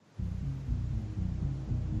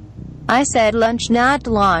I said lunch, not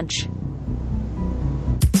launch.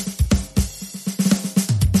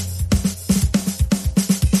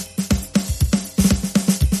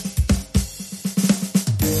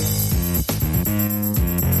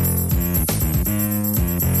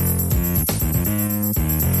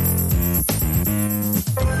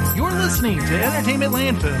 You're listening to Entertainment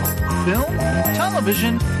Landfill. Film,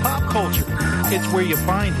 television, pop culture. It's where you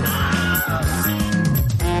find it.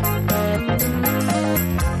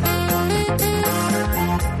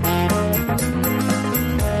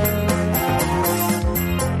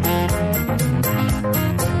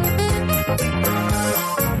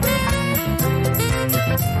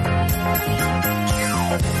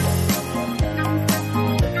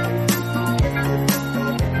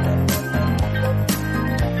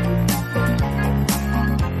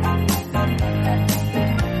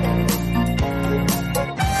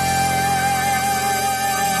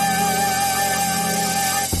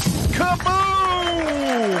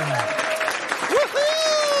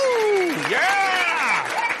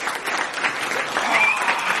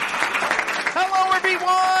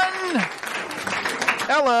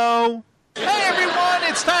 Hello. Hey everyone,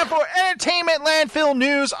 it's time for Entertainment Landfill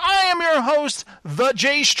News. I am your host, The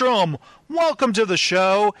J Strom. Welcome to the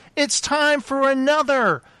show. It's time for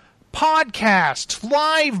another podcast,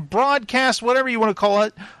 live broadcast, whatever you want to call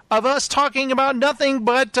it, of us talking about nothing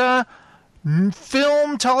but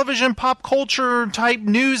film, television, pop culture type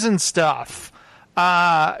news and stuff.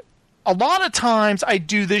 A lot of times I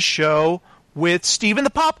do this show with Steven the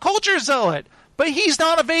Pop Culture Zealot. But he's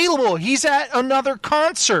not available. He's at another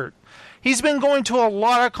concert. He's been going to a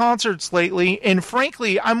lot of concerts lately, and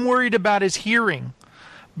frankly, I'm worried about his hearing.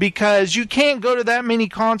 Because you can't go to that many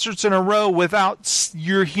concerts in a row without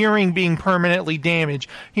your hearing being permanently damaged.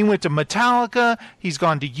 He went to Metallica, he's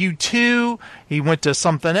gone to U2, he went to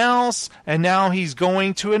something else, and now he's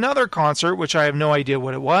going to another concert, which I have no idea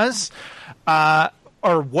what it was, or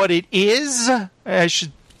what it is. I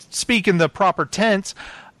should speak in the proper tense.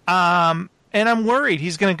 And I'm worried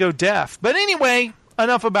he's going to go deaf. But anyway,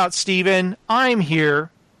 enough about Steven. I'm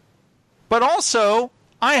here. But also,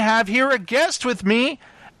 I have here a guest with me,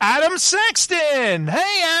 Adam Sexton.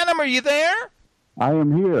 Hey, Adam, are you there? I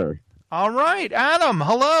am here. All right, Adam,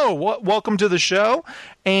 hello. Welcome to the show.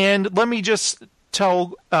 And let me just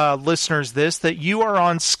tell listeners this, that you are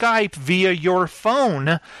on Skype via your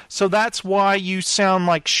phone. So that's why you sound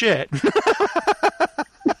like shit.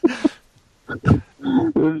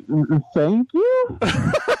 Thank you.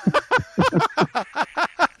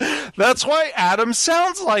 That's why Adam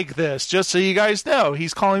sounds like this, just so you guys know.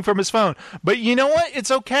 He's calling from his phone. But you know what?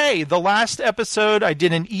 It's okay. The last episode, I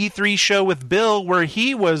did an E3 show with Bill where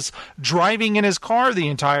he was driving in his car the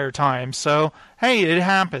entire time. So, hey, it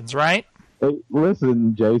happens, right? Hey,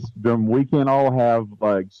 listen, Jason, we can all have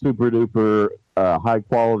like super duper high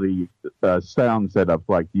quality sound setups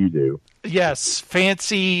like you do. Yes,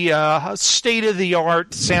 fancy state of the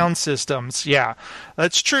art sound systems. Yeah,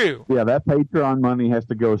 that's true. Yeah, that Patreon money has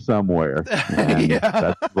to go somewhere. Yeah,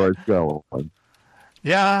 that's where it's going.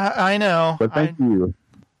 Yeah, I know. But thank you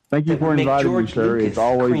for inviting me, sir. It's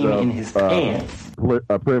always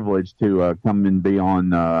a privilege to come and be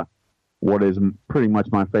on what is pretty much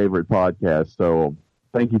my favorite podcast. So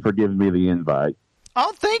thank you for giving me the invite.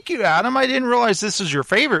 Oh, thank you, Adam. I didn't realize this is your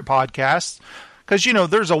favorite podcast because, you know,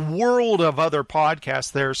 there's a world of other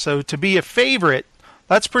podcasts there. So to be a favorite,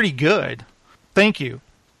 that's pretty good. Thank you.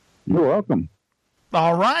 You're welcome.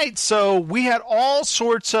 All right. So we had all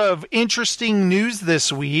sorts of interesting news this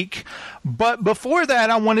week. But before that,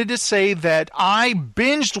 I wanted to say that I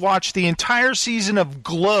binged watched the entire season of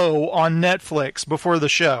Glow on Netflix before the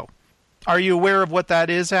show. Are you aware of what that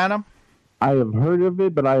is, Adam? I have heard of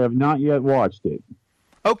it, but I have not yet watched it.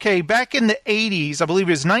 Okay, back in the 80s, I believe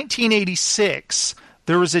it was 1986,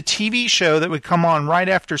 there was a TV show that would come on right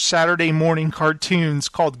after Saturday morning cartoons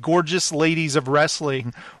called Gorgeous Ladies of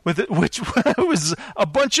Wrestling, which was a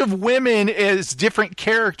bunch of women as different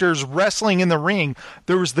characters wrestling in the ring.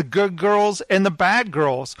 There was the good girls and the bad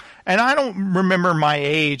girls. And I don't remember my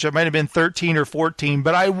age. I might have been 13 or 14,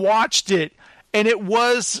 but I watched it. And it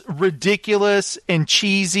was ridiculous and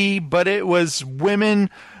cheesy, but it was women,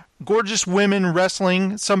 gorgeous women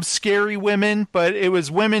wrestling, some scary women, but it was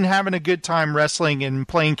women having a good time wrestling and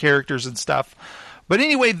playing characters and stuff. But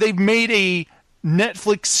anyway, they've made a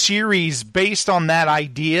Netflix series based on that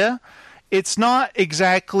idea. It's not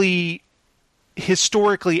exactly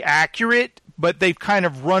historically accurate, but they've kind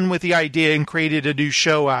of run with the idea and created a new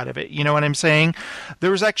show out of it. You know what I'm saying?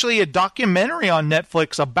 There was actually a documentary on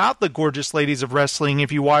Netflix about the Gorgeous Ladies of Wrestling.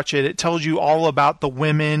 If you watch it, it tells you all about the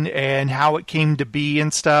women and how it came to be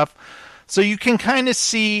and stuff. So you can kind of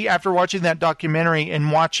see, after watching that documentary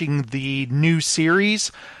and watching the new series,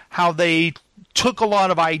 how they took a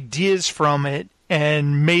lot of ideas from it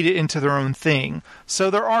and made it into their own thing.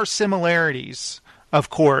 So there are similarities, of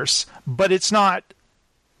course, but it's not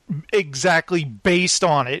exactly based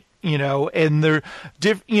on it, and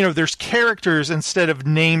there's characters instead of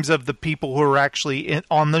names of the people who are actually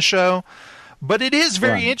on the show. But it is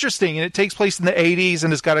very interesting, and it takes place in the 80s,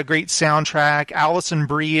 and it's got a great soundtrack. Alison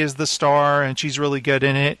Brie is the star, and she's really good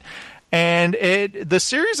in it. And the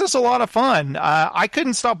series is a lot of fun. I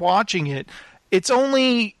couldn't stop watching it. It's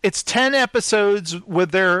 10 episodes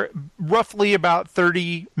with they're roughly about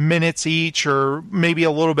 30 minutes each, or maybe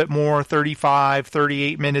a little bit more, 35,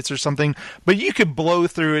 38 minutes or something. But you could blow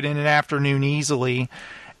through it in an afternoon easily.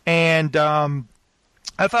 And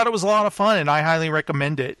I thought it was a lot of fun, and I highly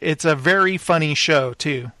recommend it. It's a very funny show,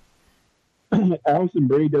 too. Alison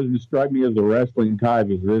Brie doesn't strike me as a wrestling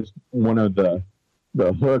type. Is this one of the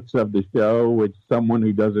hooks of the show, which someone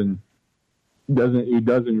who doesn't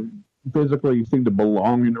physically seem to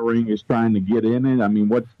belong in the ring is trying to get in it? I mean,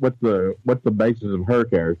 what's the basis of her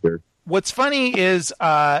character? What's funny is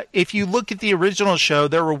if you look at the original show,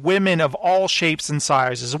 there were women of all shapes and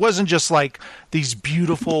sizes. It wasn't just like these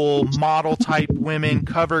beautiful model-type women,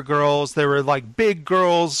 cover girls. There were like big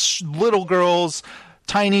girls, little girls,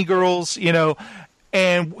 tiny girls,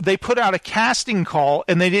 and they put out a casting call,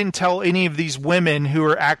 and they didn't tell any of these women who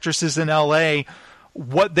are actresses in L.A.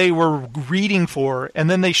 what they were reading for. And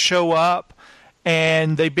then they show up,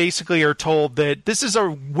 and they basically are told that this is a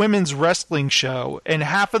women's wrestling show, and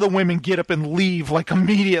half of the women get up and leave like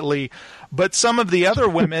immediately. But some of the other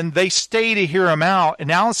women, they stay to hear them out.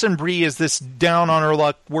 And Alison Brie is this down on her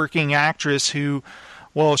luck working actress who,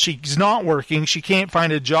 well, she's not working. She can't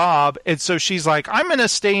find a job. And so she's like, I'm going to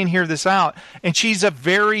stay and hear this out. And she's a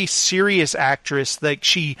very serious actress. Like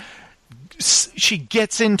she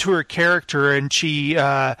gets into her character, and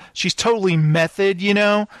she's totally method,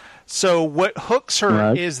 So what hooks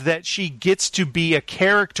her is that she gets to be a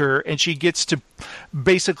character, and she gets to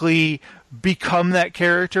basically become that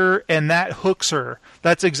character, and that hooks her.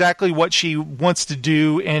 That's exactly what she wants to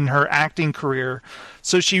do in her acting career.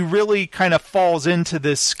 So she really kind of falls into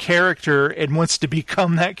this character and wants to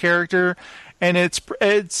become that character. And it's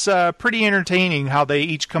pretty entertaining how they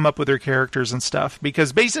each come up with their characters and stuff.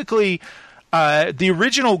 Because basically, the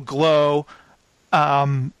original Glow,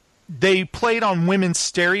 they played on women's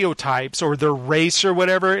stereotypes or their race or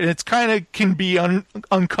whatever, and it's kind of can be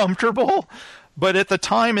uncomfortable. But at the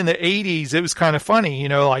time in the 80s, it was kind of funny,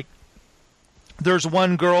 like there's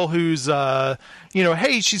one girl who's,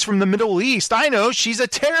 hey, she's from the Middle East. I know, she's a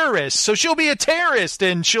terrorist, so she'll be a terrorist,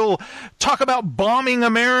 and she'll talk about bombing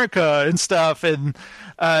America and stuff. And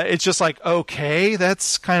it's just like, okay,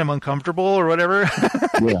 that's kind of uncomfortable or whatever.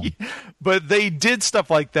 Yeah. But they did stuff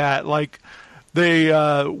like that. Like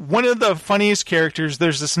one of the funniest characters,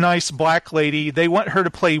 there's this nice black lady. They want her to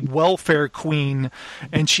play welfare queen,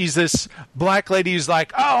 and she's this black lady who's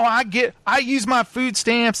like, oh, I use my food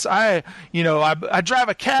stamps. I drive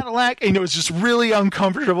a Cadillac. And it's just really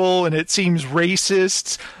uncomfortable, and it seems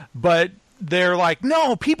racist, but they're like,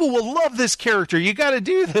 no, people will love this character. You got to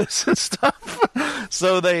do this and stuff.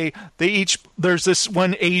 So they each, there's this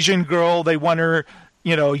one Asian girl. They want her,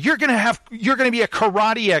 you're going to be a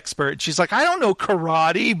karate expert. She's like, I don't know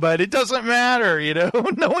karate, but it doesn't matter.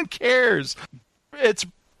 No one cares. It's a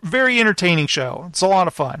very entertaining show. It's a lot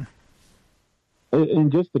of fun.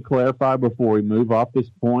 And just to clarify before we move off this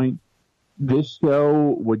point, this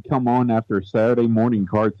show would come on after Saturday morning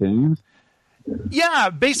cartoons. Yeah,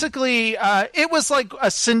 basically, it was like a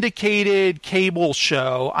syndicated cable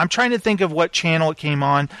show. I'm trying to think of what channel it came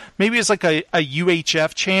on. Maybe it's like a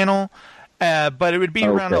UHF channel, but it would be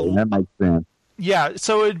around... that makes sense. Yeah,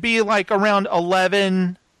 so it would be like around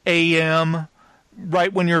 11 a.m.,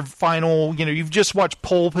 right when your final, you've just watched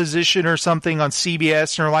Pole Position or something on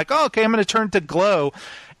CBS, and you're like, oh, okay, I'm going to turn to Glow.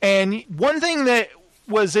 And one thing that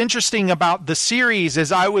was interesting about the series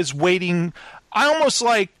is I was waiting...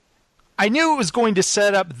 I knew it was going to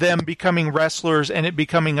set up them becoming wrestlers and it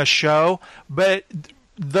becoming a show, but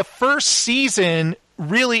the first season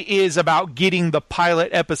really is about getting the pilot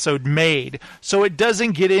episode made. So it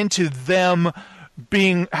doesn't get into them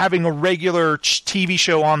having a regular TV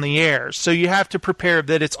show on the air. So you have to prepare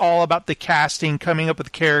that it's all about the casting, coming up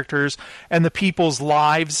with characters, and the people's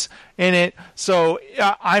lives in it. So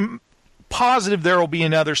I'm positive there will be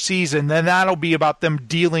another season. Then that'll be about them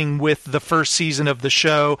dealing with the first season of the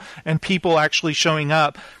show and people actually showing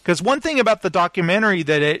up. Because one thing about the documentary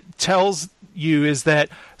that it tells you is that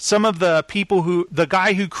some of the people the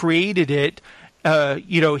guy who created it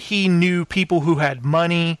he knew people who had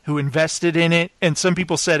money who invested in it, and some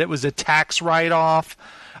people said it was a tax write-off.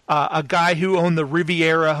 A guy who owned the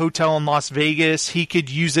Riviera Hotel in Las Vegas, he could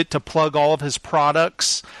use it to plug all of his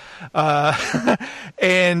products.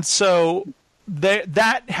 And so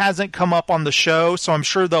that hasn't come up on the show, so I'm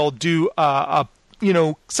sure they'll do a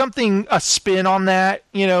spin on that,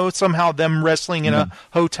 somehow them wrestling in a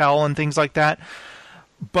hotel and things like that.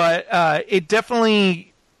 But it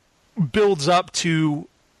definitely builds up to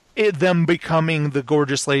them becoming the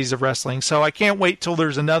Gorgeous Ladies of Wrestling. So I can't wait till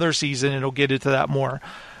there's another season. It'll get into that more.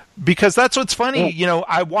 Because that's what's funny.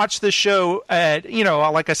 I watched this show at,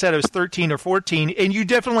 like I said, I was 13 or 14, and you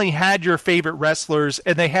definitely had your favorite wrestlers,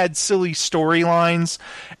 and they had silly storylines.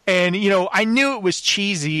 And, I knew it was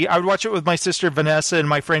cheesy. I would watch it with my sister Vanessa and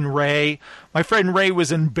my friend Ray. My friend Ray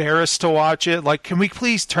was embarrassed to watch it. Like, can we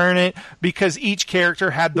please turn it? Because each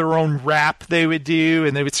character had their own rap they would do,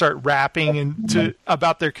 and they would start rapping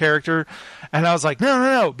about their character. And I was like,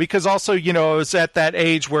 no. Because also, I was at that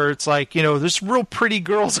age where it's like, there's real pretty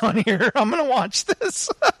girls on here. I'm going to watch this.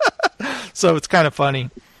 So it's kind of funny.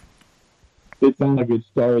 It sounds like it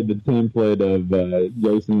started the template of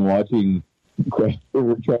Jason watching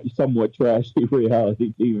somewhat trashy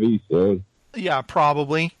reality TV shows. Yeah,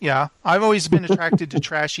 probably. Yeah. I've always been attracted to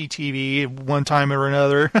trashy TV one time or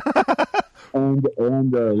another. and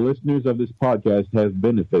listeners of this podcast have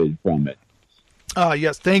benefited from it.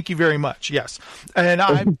 Yes, thank you very much. Yes. And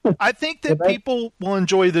I think that people will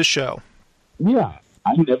enjoy this show. Yeah.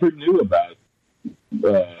 I never knew about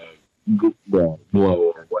Glow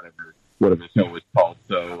or whatever the show was called.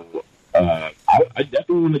 So I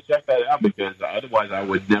definitely want to check that out because otherwise I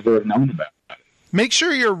would never have known about it. Make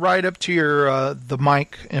sure you're right up to your the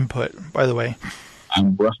mic input, by the way.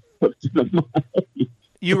 I'm right up to the mic.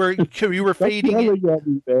 You were fading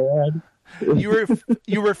in.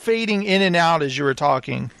 You were fading in and out as you were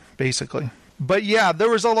talking, basically. But yeah, there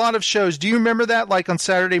was a lot of shows. Do you remember that? Like on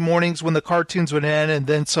Saturday mornings when the cartoons would end and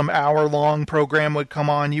then some hour-long program would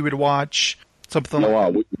come on, you would watch something. No,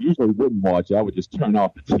 I usually wouldn't watch. I would just turn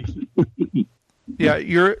off the TV. Yeah,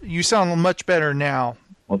 you sound much better now.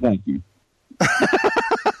 Well, thank you.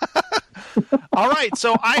 All right,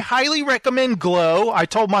 so I highly recommend Glow. I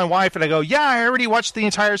told my wife, and I go, yeah, I already watched the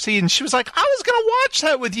entire season. She was like, I was going to watch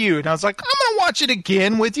that with you. And I was like, I'm going to watch it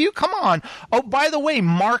again with you. Come on. Oh, by the way,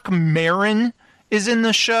 Mark Maron is in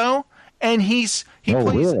the show, and he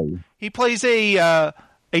plays a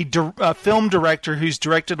film director who's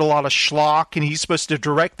directed a lot of schlock, and he's supposed to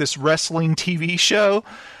direct this wrestling TV show.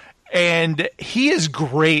 And he is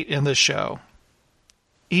great in the show.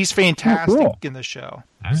 He's fantastic in the show.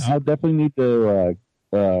 I definitely need to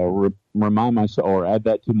remind myself or add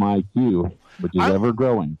that to my queue, which is ever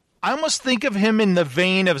growing. I almost think of him in the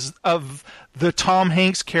vein of the Tom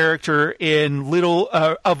Hanks character in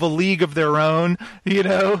of A League of Their Own.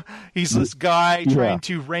 He's this guy trying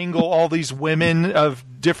to wrangle all these women of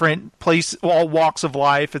different all walks of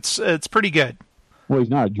life. It's pretty good. Well, he's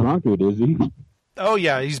not a drunkard, is he? Oh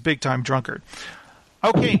yeah, he's a big time drunkard.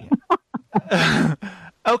 Okay.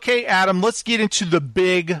 Okay, Adam, let's get into the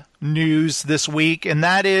big news this week, and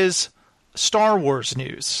that is Star Wars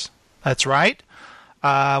news. That's right.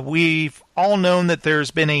 We've all known that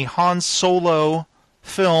there's been a Han Solo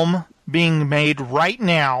film being made right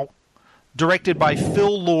now, directed by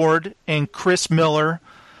Phil Lord and Chris Miller,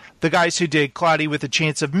 the guys who did Cloudy with a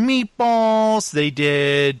Chance of Meatballs. They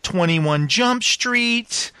did 21 Jump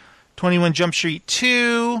Street, 21 Jump Street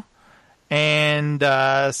 2, and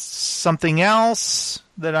something else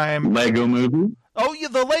that I'm... Lego Movie? Oh, yeah,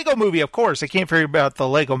 the Lego Movie, of course. I can't forget about the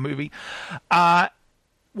Lego Movie.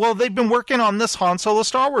 Well, they've been working on this Han Solo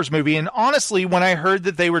Star Wars movie, and honestly, when I heard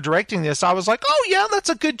that they were directing this, I was like, oh, yeah, that's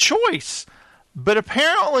a good choice. But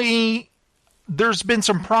apparently, there's been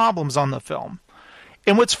some problems on the film.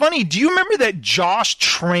 And what's funny, do you remember that Josh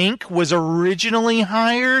Trank was originally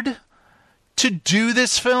hired to do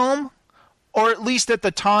this film? Or at least at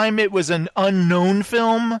the time, it was an unknown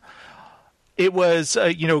film. It was,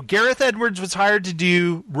 Gareth Edwards was hired to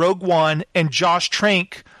do Rogue One, and Josh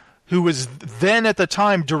Trank, who was then at the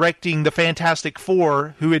time directing the Fantastic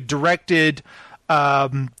Four, who had directed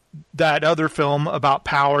that other film about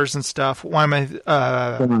powers and stuff. Why am I...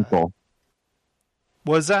 Chronicle.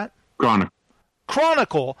 What was that?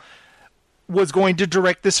 Chronicle. Was going to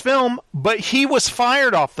direct this film, but he was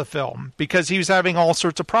fired off the film because he was having all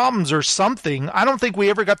sorts of problems or something. I don't think we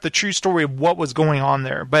ever got the true story of what was going on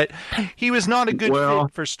there, but he was not a good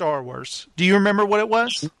fit for Star Wars. Do you remember what it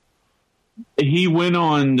was? He went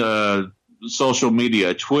on social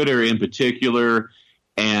media, Twitter in particular,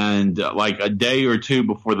 and like a day or two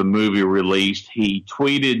before the movie released, he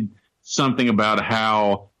tweeted something about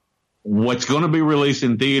how what's going to be released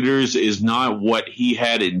in theaters is not what he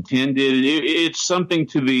had intended. It's something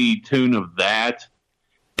to the tune of that.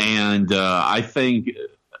 And I think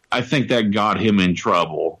that got him in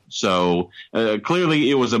trouble. So clearly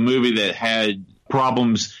it was a movie that had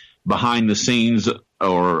problems behind the scenes,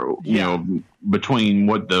 or you know, between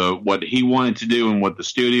what he wanted to do and what the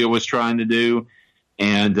studio was trying to do.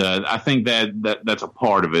 And I think that's a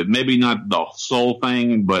part of it. Maybe not the sole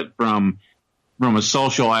thing, but from a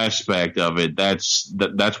social aspect of it, that's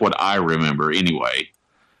what I remember anyway.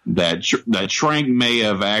 That Schrank may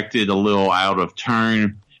have acted a little out of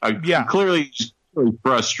turn. Clearly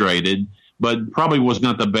frustrated, but probably was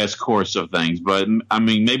not the best course of things. But I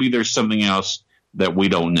mean, maybe there's something else that we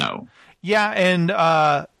don't know. Yeah, and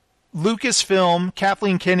Lucasfilm,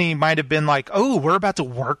 Kathleen Kennedy might have been like, "Oh, we're about to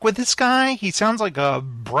work with this guy. He sounds like a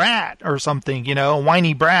brat or something, you know, a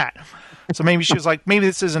whiny brat." So maybe she was like, "Maybe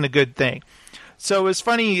this isn't a good thing." So it's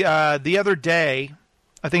funny. The other day,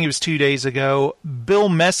 I think it was 2 days ago, Bill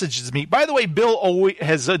messages me. By the way, Bill always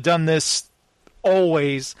has done this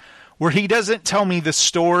always, where he doesn't tell me the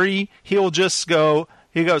story. He'll just go,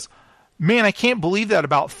 he goes, "Man, I can't believe that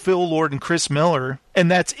about Phil Lord and Chris Miller." And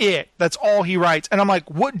that's it. That's all he writes. And I'm like,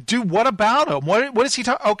 what about him? What is he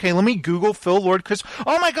talking? Okay, let me Google Phil Lord, Chris.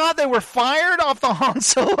 Oh my God, they were fired off the Han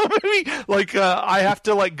Solo movie. Like, I have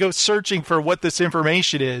to go searching for what this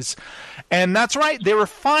information is. And that's right. They were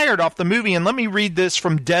fired off the movie. And let me read this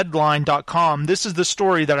from Deadline.com. This is the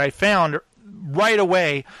story that I found right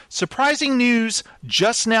away. Surprising news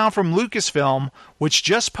just now from Lucasfilm, which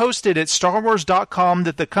just posted at StarWars.com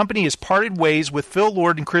that the company has parted ways with Phil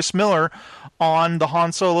Lord and Chris Miller on the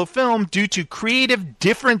Han Solo film due to creative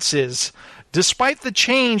differences. Despite the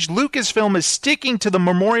change, Lucasfilm is sticking to the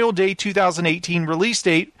Memorial Day 2018 release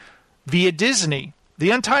date via Disney.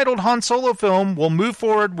 The untitled Han Solo film will move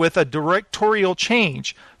forward with a directorial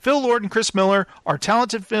change. Phil Lord and Chris Miller are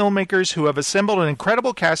talented filmmakers who have assembled an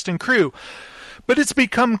incredible cast and crew. But it's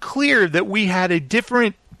become clear that we had a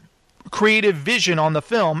different creative vision on the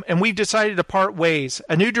film, and we've decided to part ways.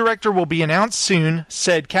 A new director will be announced soon,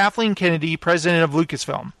 said Kathleen Kennedy, president of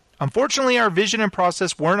Lucasfilm. Unfortunately, our vision and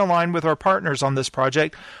process weren't aligned with our partners on this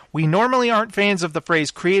project. We normally aren't fans of the phrase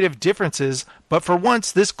creative differences, but for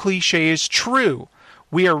once, this cliche is true.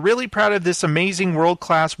 We are really proud of this amazing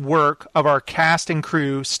world-class work of our cast and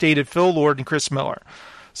crew, stated Phil Lord and Chris Miller.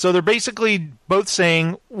 So they're basically both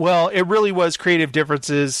saying, well, it really was creative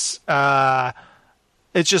differences.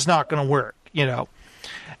 It's just not going to work, you know.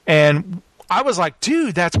 And I was like,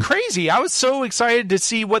 dude, that's crazy. I was so excited to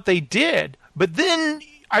see what they did. But then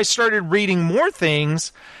I started reading more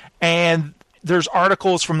things, and there's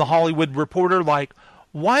articles from the Hollywood Reporter like,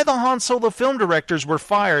 why the Han Solo film directors were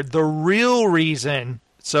fired, the real reason.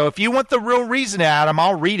 So if you want the real reason, Adam,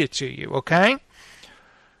 I'll read it to you, okay?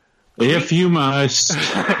 If you must.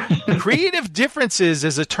 Creative differences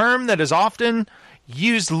is a term that is often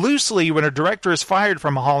used loosely when a director is fired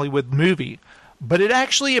from a Hollywood movie, but it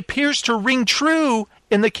actually appears to ring true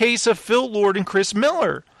in the case of Phil Lord and Chris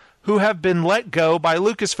Miller, who have been let go by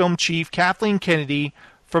Lucasfilm chief Kathleen Kennedy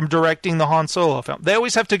from directing the Han Solo film. They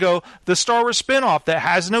always have to go the Star Wars spinoff that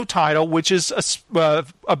has no title, which is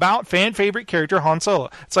about fan favorite character Han Solo.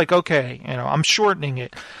 It's like, okay, you know, I'm shortening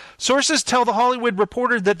it. Sources tell the Hollywood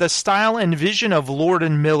Reporter that the style and vision of Lord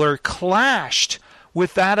and Miller clashed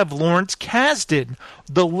with that of Lawrence Kasdan,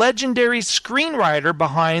 the legendary screenwriter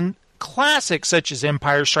behind classics such as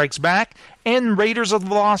Empire Strikes Back and Raiders of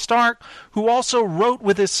the Lost Ark, who also wrote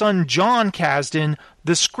with his son John Kasdan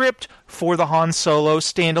the script for the Han Solo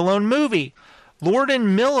standalone movie. Lord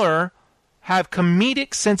and Miller have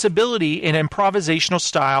comedic sensibility and improvisational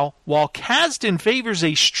style, while Kasdan favors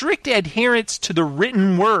a strict adherence to the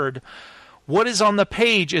written word. What is on the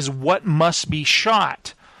page is what must be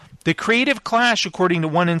shot. The creative clash, according to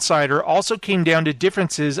one insider, also came down to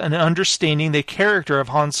differences in understanding the character of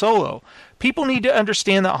Han Solo. People need to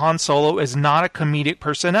understand that Han Solo is not a comedic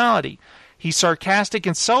personality. He's sarcastic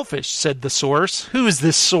and selfish, said the source. Who is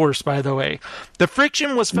this source, by the way? The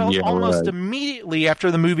friction was felt almost immediately after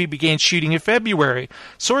the movie began shooting in February.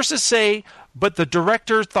 Sources say, but the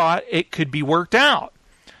director thought it could be worked out.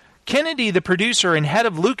 Kennedy, the producer and head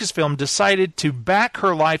of Lucasfilm, decided to back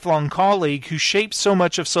her lifelong colleague who shaped so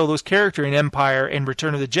much of Solo's character in Empire and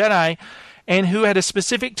Return of the Jedi, and who had a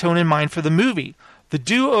specific tone in mind for the movie. The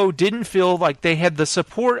duo didn't feel like they had the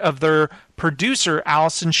support of their producer,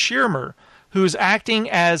 Alison Schirmer, who is acting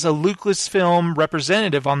as a Lucasfilm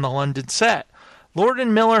representative on the London set. Lord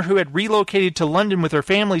and Miller, who had relocated to London with their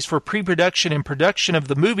families for pre-production and production of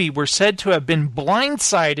the movie, were said to have been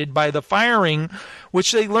blindsided by the firing,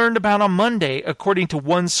 which they learned about on Monday, according to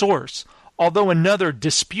one source, although another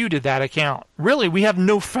disputed that account. Really, we have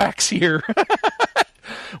no facts here.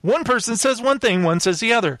 One person says one thing, one says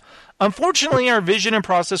the other. Unfortunately, our vision and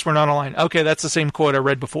process were not aligned. Okay, that's the same quote I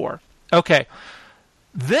read before. Okay.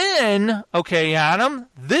 Then, okay, Adam,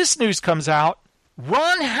 this news comes out.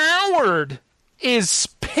 Ron Howard is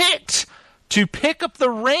picked to pick up the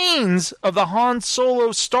reins of the Han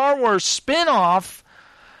Solo Star Wars spinoff,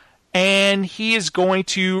 and he is going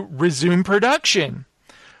to resume production.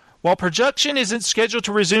 While production isn't scheduled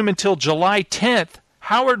to resume until July 10th,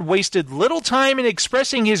 Howard wasted little time in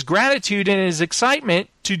expressing his gratitude and his excitement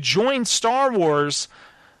to join Star Wars,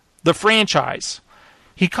 the franchise.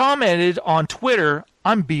 He commented on Twitter,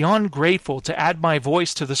 "I'm beyond grateful to add my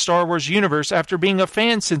voice to the Star Wars universe after being a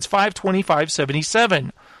fan since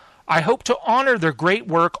 5/25/77. I hope to honor their great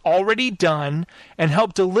work already done and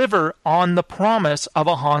help deliver on the promise of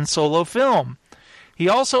a Han Solo film." He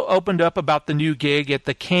also opened up about the new gig at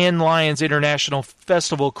the Cannes Lions International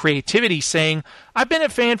Festival Creativity, saying, "I've been a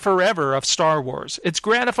fan forever of Star Wars. It's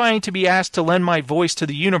gratifying to be asked to lend my voice to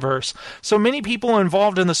the universe. So many people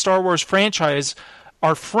involved in the Star Wars franchise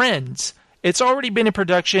are friends. It's already been in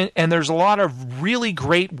production, and there's a lot of really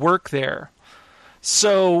great work there."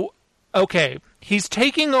 So, okay, he's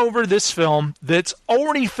taking over this film that's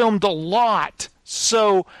already filmed a lot.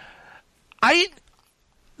 So,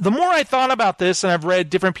 the more I thought about this, and I've read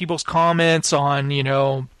different people's comments on,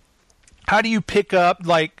 how do you pick up,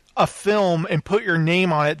 like, a film and put your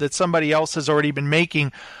name on it that somebody else has already been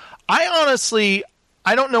making, I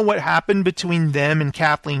don't know what happened between them and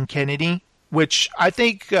Kathleen Kennedy, which I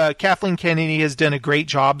think Kathleen Kennedy has done a great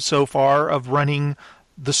job so far of running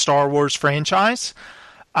the Star Wars franchise.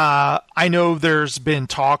 I know there's been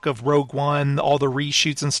talk of Rogue One, all the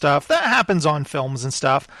reshoots and stuff. That happens on films and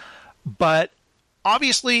stuff. But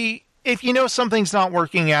obviously, if you know something's not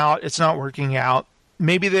working out, it's not working out.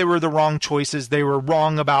 Maybe they were the wrong choices. They were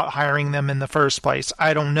wrong about hiring them in the first place.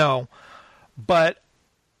 I don't know. But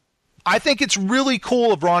I think it's really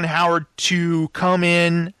cool of Ron Howard to come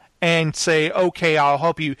in and say, okay, I'll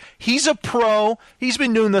help you. He's a pro. He's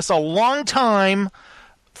been doing this a long time.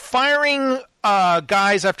 Firing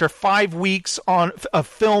guys after 5 weeks of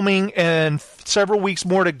filming and several weeks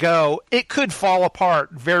more to go, it could fall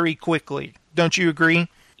apart very quickly. Don't you agree?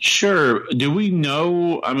 Sure. Do we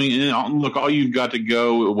know? I mean, look, all you've got to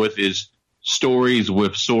go with is stories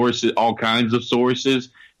with sources, all kinds of sources.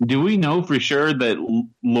 Do we know for sure that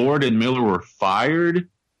Lord and Miller were fired,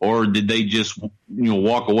 or did they just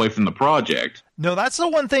walk away from the project? No, that's the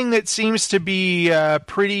one thing that seems to be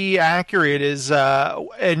pretty accurate is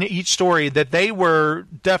in each story that they were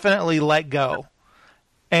definitely let go.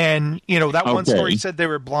 And, that one story said they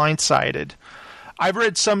were blindsided. I've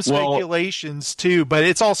read some speculations, too, but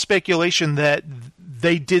it's all speculation that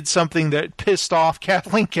they did something that pissed off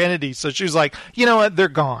Kathleen Kennedy. So she was like, you know what, they're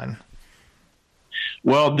gone.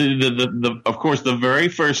 Well, of course, the very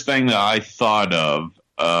first thing that I thought of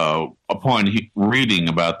upon reading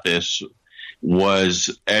about this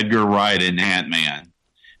was Edgar Wright and Ant-Man.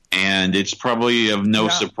 And it's probably of no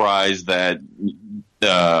surprise that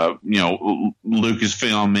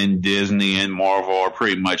Lucasfilm and Disney and Marvel are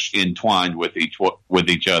pretty much entwined with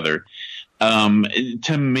each other.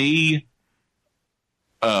 To me,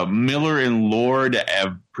 Miller and Lord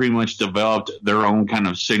have pretty much developed their own kind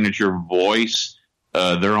of signature voice,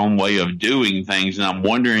 their own way of doing things, and I'm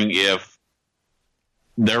wondering if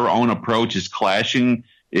their own approach is clashing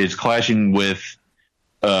with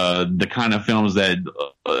the kind of films that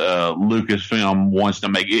Lucasfilm wants to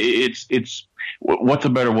make. It's what's a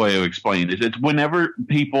better way of explaining this? It's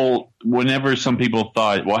whenever some people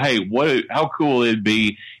thought, well, hey, how cool it'd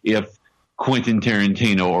be if Quentin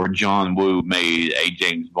Tarantino or John Woo made a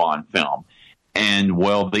James Bond film. And,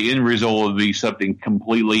 well, the end result would be something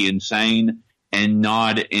completely insane and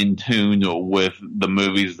not in tune with the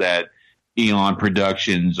movies that Eon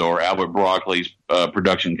Productions or Albert Broccoli's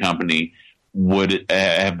production company would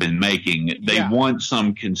have been making. They want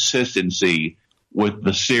some consistency with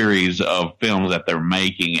the series of films that they're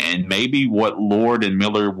making, and maybe what Lord and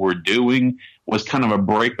Miller were doing was kind of a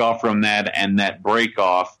break off from that, and that break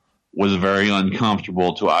off was very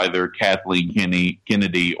uncomfortable to either Kathleen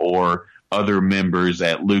Kennedy or other members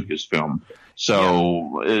at Lucasfilm.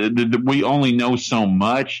 So we only know so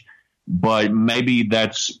much, but maybe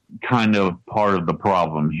that's kind of part of the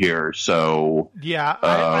problem here. So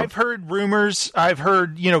I've heard rumors. I've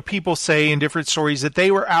heard people say in different stories that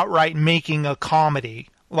they were outright making a comedy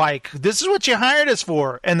Like, this is what you hired us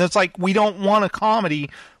for. And it's like, we don't want a comedy.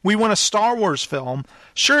 We want a Star Wars film.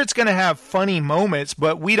 Sure, it's going to have funny moments,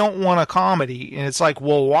 but we don't want a comedy. And it's like,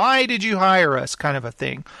 well, why did you hire us? Kind of a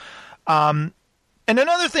thing. And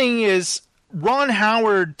another thing is Ron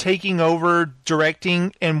Howard taking over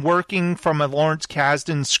directing and working from a Lawrence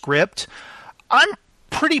Kasdan script. I'm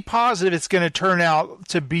pretty positive it's going to turn out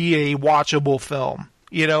to be a watchable film.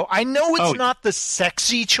 You know, I know it's not the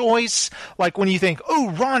sexy choice, like when you think,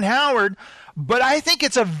 oh, Ron Howard, but I think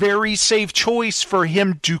it's a very safe choice for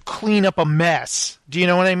him to clean up a mess. Do you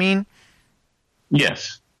know what I mean?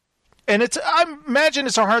 Yes. And I imagine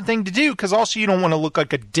it's a hard thing to do, because also you don't want to look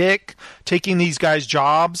like a dick taking these guys'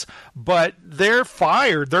 jobs, but they're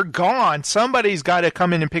fired. They're gone. Somebody's got to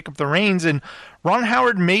come in and pick up the reins, and Ron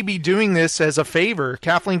Howard may be doing this as a favor.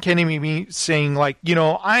 Kathleen Kennedy may be saying, like,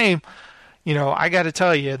 I got to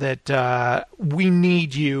tell you that we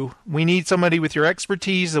need you. We need somebody with your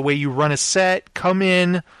expertise, the way you run a set. Come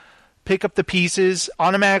in, pick up the pieces.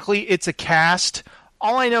 Automatically, it's a cast.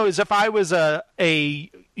 All I know is if I was a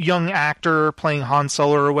young actor playing Han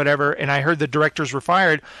Solo or whatever, and I heard the directors were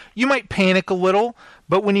fired, you might panic a little.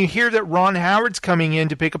 But when you hear that Ron Howard's coming in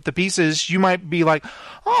to pick up the pieces, you might be like,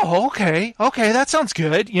 oh, okay, that sounds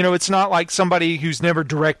good. You know, it's not like somebody who's never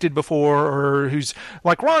directed before, or who's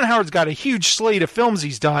like, Ron Howard's got a huge slate of films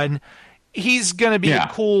he's done. He's going to be a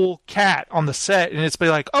cool cat on the set, and it's be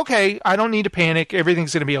like, okay, I don't need to panic.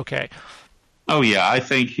 Everything's going to be okay. Oh, yeah, I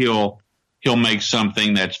think he'll make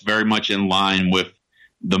something that's very much in line with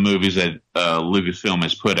the movies that Lucasfilm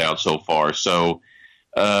has put out so far. So,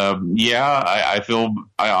 I feel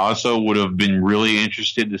I also would have been really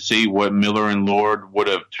interested to see what Miller and Lord would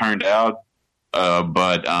have turned out.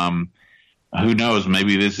 But who knows?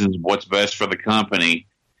 Maybe this is what's best for the company.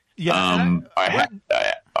 Yeah.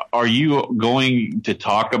 Are you going to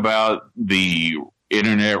talk about the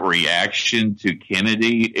internet reaction to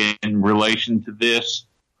Kennedy in relation to this?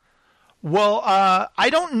 Well,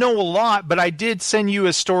 I don't know a lot, but I did send you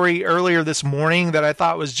a story earlier this morning that I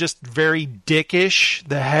thought was just very dickish.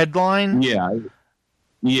 The headline.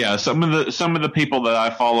 Yeah. Some of the people that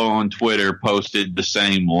I follow on Twitter posted the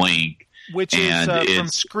same link, which is from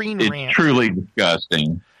Screen Rant. It's truly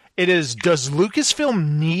disgusting. It is. Does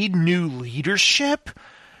Lucasfilm need new leadership?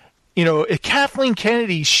 You know, Kathleen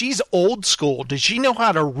Kennedy, she's old school. Does she know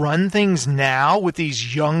how to run things now with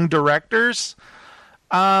these young directors?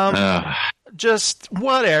 Just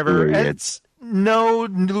whatever. It's no,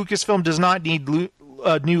 Lucasfilm does not need new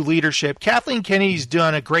leadership. Kathleen Kennedy's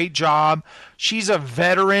done a great job. She's a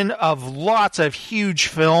veteran of lots of huge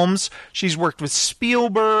films. She's worked with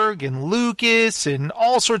Spielberg and Lucas and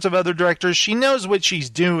all sorts of other directors. She knows what she's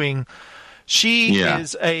doing. She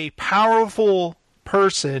is a powerful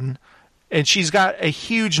person, and she's got a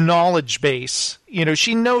huge knowledge base. You know,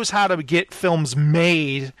 she knows how to get films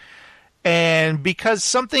made. And because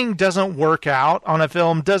something doesn't work out on a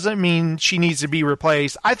film doesn't mean she needs to be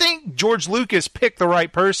replaced. I think George Lucas picked the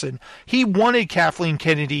right person. He wanted Kathleen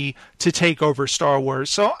Kennedy to take over Star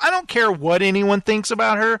Wars. So I don't care what anyone thinks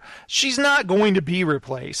about her. She's not going to be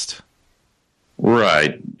replaced.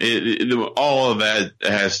 Right. All of that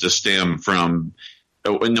has to stem from,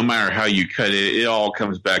 no matter how you cut it, it all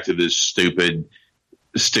comes back to this stupid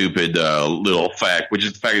little fact, which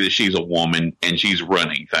is the fact that she's a woman and she's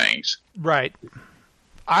running things. Right.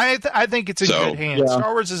 I think it's in good hands. Yeah.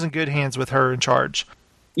 Star Wars is in good hands with her in charge.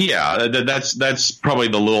 Yeah, that's probably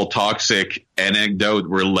the little toxic anecdote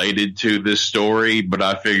related to this story, but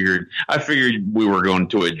I figured we were going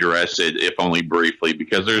to address it, if only briefly,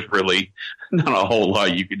 because there's really not a whole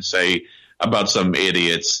lot you can say about some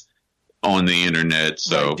idiots on the internet.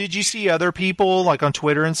 So right. Did you see other people like on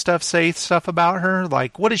Twitter and stuff say stuff about her?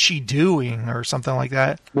 Like, what is she doing or something like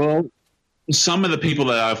that? Well, some of the people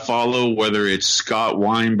that I follow, whether it's Scott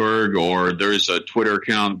Weinberg or there's a Twitter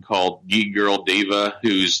account called Geek Girl Diva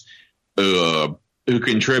who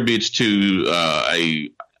contributes to a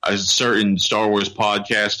certain Star Wars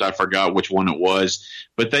podcast. I forgot which one it was,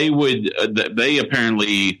 but they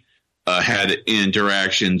apparently had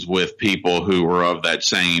interactions with people who were of that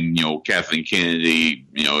same, Kathleen Kennedy,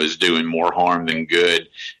 is doing more harm than good.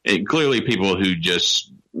 And clearly people who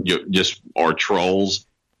just are trolls.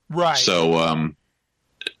 Right. So,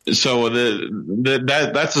 that's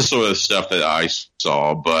the sort of stuff that I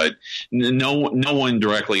saw, but no one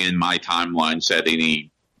directly in my timeline said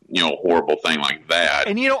any, horrible thing like that.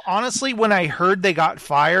 And, honestly, when I heard they got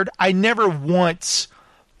fired, I never once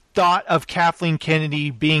thought of Kathleen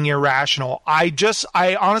Kennedy being irrational. I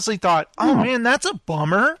honestly thought, oh man, that's a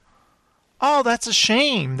bummer. Oh, that's a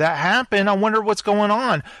shame that happened. I wonder what's going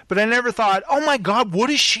on. But I never thought, oh my God, what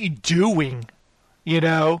is she doing? you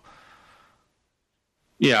know?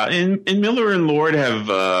 Yeah, and Miller and Lord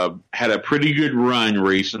have had a pretty good run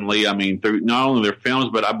recently. I mean, through not only their films,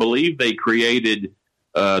 but I believe they created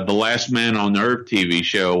the Last Man on Earth TV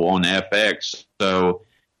show on FX. So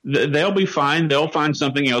they'll be fine. They'll find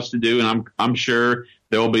something else to do, and I'm sure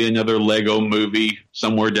there'll be another Lego movie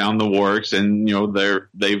somewhere down the works. And you know,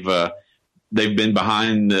 they've been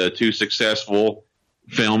behind the 2 successful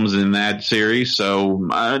films in that series, so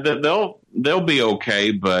they'll be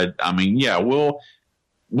okay. But I mean, yeah,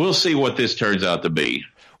 we'll see what this turns out to be.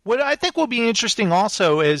 What I think will be interesting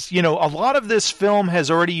also is, you know, a lot of this film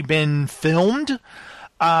has already been filmed,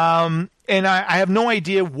 and I have no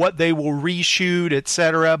idea what they will reshoot,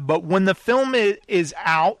 etc. But when the film is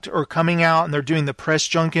out or coming out and they're doing the press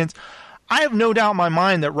junkets, I have no doubt in my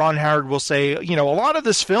mind that Ron Howard will say, you know, a lot of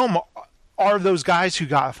this film are those guys who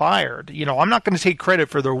got fired. You know, I'm not going to take credit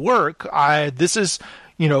for their work. This is,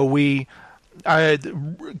 you know, we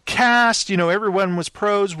cast, you know, everyone was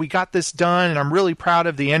pros. We got this done, and I'm really proud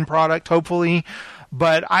of the end product, hopefully.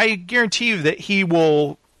 But I guarantee you that he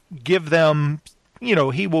will give them, you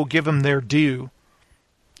know, their due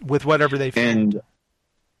with whatever they filmed. And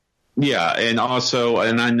yeah, and also,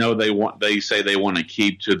 and I know they say they want to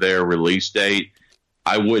keep to their release date.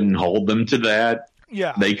 I wouldn't hold them to that.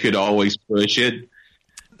 Yeah, they could always push it.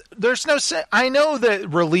 There's no. I know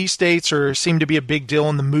that release dates seem to be a big deal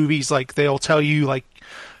in the movies. Like they'll tell you like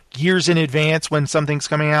years in advance when something's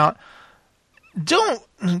coming out. Don't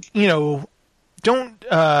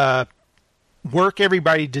work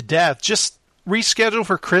everybody to death. Just reschedule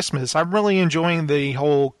for Christmas. I'm really enjoying the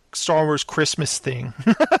whole Star Wars Christmas thing.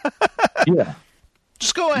 Yeah,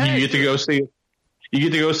 just go ahead. You get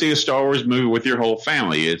to go see a Star Wars movie with your whole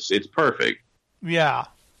family. It's perfect. Yeah.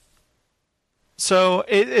 So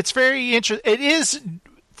it's very interesting. It is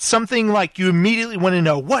something like you immediately want to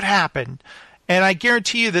know what happened. And I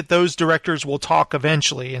guarantee you that those directors will talk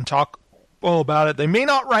eventually and talk all about it. They may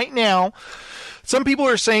not right now. Some people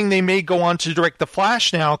are saying they may go on to direct The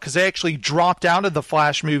Flash now because they actually dropped out of the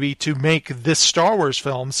Flash movie to make this Star Wars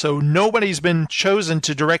film. So nobody's been chosen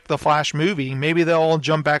to direct the Flash movie. Maybe they'll all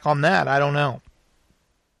jump back on that. I don't know.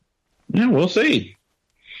 Yeah, we'll see.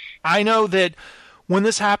 I know that when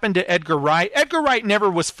this happened to Edgar Wright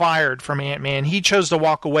never was fired from Ant-Man. He chose to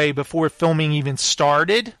walk away before filming even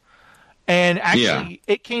started. And actually,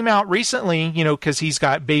 It came out recently, you know, because he's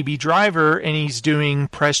got Baby Driver and he's doing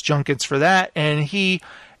press junkets for that. And he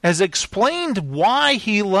has explained why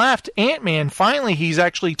he left Ant-Man. Finally, he's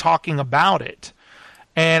actually talking about it.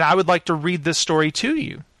 And I would like to read this story to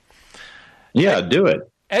you. Yeah, do it.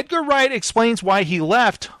 Edgar Wright explains why he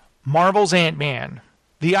left Marvel's Ant-Man.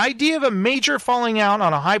 The idea of a major falling out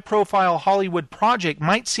on a high-profile Hollywood project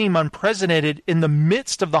might seem unprecedented in the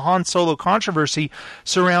midst of the Han Solo controversy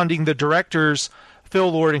surrounding the directors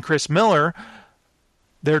Phil Lord and Chris Miller,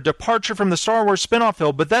 their departure from the Star Wars spin-off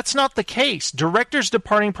film, but that's not the case. Directors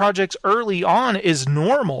departing projects early on is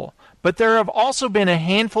normal, but there have also been a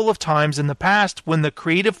handful of times in the past when the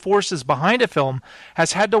creative forces behind a film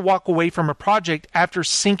has had to walk away from a project after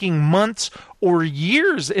sinking months or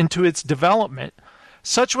years into its development.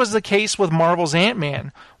 Such was the case with Marvel's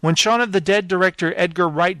Ant-Man. When Shaun of the Dead director Edgar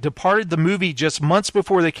Wright departed the movie just months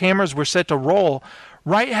before the cameras were set to roll,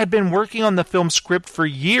 Wright had been working on the film's script for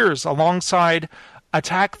years alongside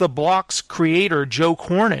Attack the Block's creator Joe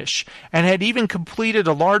Cornish, and had even completed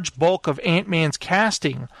a large bulk of Ant-Man's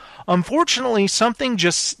casting. Unfortunately, something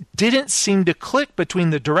just didn't seem to click between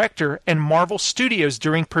the director and Marvel Studios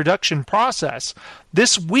during production process.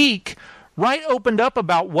 This week, Wright opened up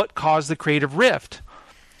about what caused the creative rift.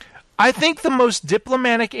 I think the most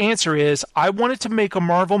diplomatic answer is, I wanted to make a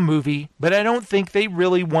Marvel movie, but I don't think they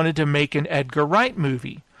really wanted to make an Edgar Wright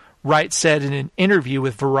movie, Wright said in an interview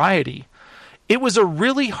with Variety. It was a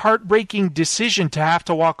really heartbreaking decision to have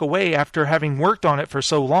to walk away after having worked on it for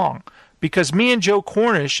so long, because me and Joe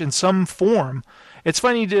Cornish, in some form, it's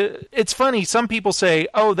funny, some people say,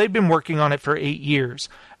 oh, they've been working on it for 8 years.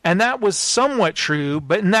 And that was somewhat true,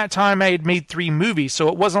 but in that time I had made 3 movies, so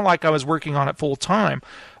it wasn't like I was working on it full time.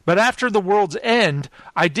 But after The World's End,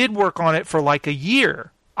 I did work on it for like a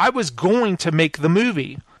year. I was going to make the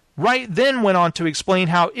movie. Wright then went on to explain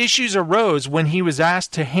how issues arose when he was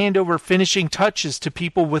asked to hand over finishing touches to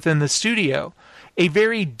people within the studio. A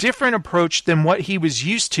very different approach than what he was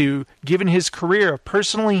used to, given his career of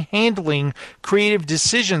personally handling creative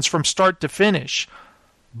decisions from start to finish.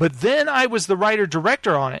 But then I was the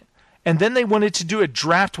writer-director on it, and then they wanted to do a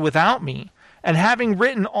draft without me. And having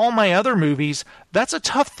written all my other movies, that's a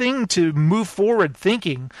tough thing to move forward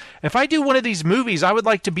thinking. If I do one of these movies, I would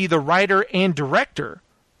like to be the writer and director.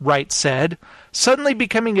 Wright said. Suddenly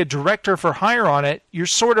becoming a director for hire on it, you're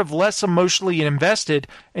sort of less emotionally invested,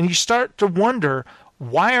 and you start to wonder,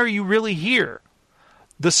 why are you really here?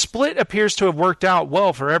 The split appears to have worked out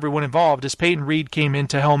well for everyone involved, as Peyton Reed came in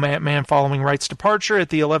to helm Ant-Man following Wright's departure at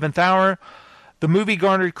the 11th hour. The movie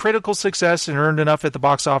garnered critical success and earned enough at the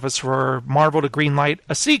box office for Marvel to greenlight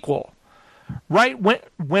a sequel. Wright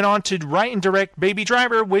went on to write and direct Baby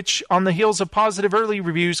Driver, which, on the heels of positive early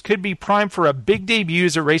reviews, could be primed for a big debut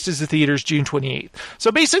as it races to theaters June 28th.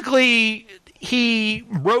 So basically, he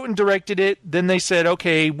wrote and directed it. Then they said,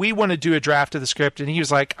 okay, we want to do a draft of the script. And he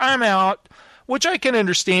was like, I'm out, which I can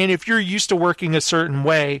understand if you're used to working a certain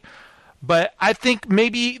way. But I think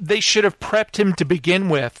maybe they should have prepped him to begin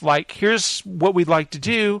with. Like, here's what we'd like to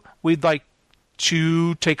do. We'd like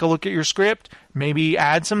to take a look at your script, maybe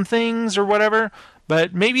add some things or whatever.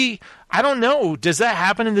 But maybe, I don't know, does that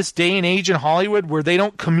happen in this day and age in Hollywood where they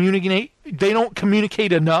don't communicate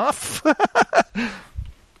enough?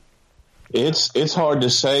 It's hard to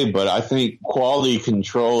say, but I think quality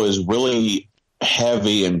control is really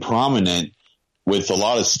heavy and prominent with a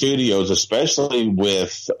lot of studios, especially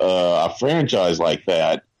with a franchise like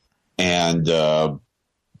that. And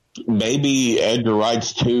maybe Edgar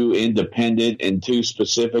Wright's too independent and too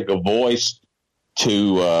specific a voice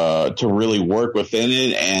to really work within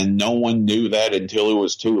it, and no one knew that until it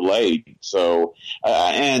was too late. So,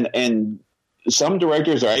 and some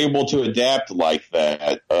directors are able to adapt like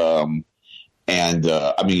that. I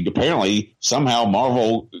mean, apparently somehow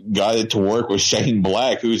Marvel got it to work with Shane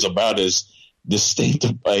Black, who's about as distinct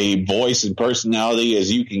a voice and personality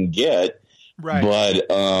as you can get. Right.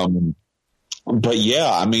 But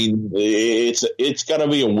yeah, I mean, it's got to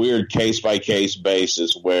be a weird case by case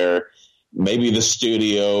basis where maybe the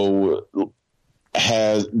studio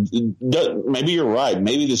maybe you're right.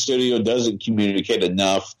 Maybe the studio doesn't communicate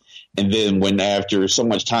enough. And then when after so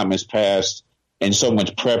much time has passed and so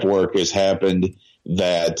much prep work has happened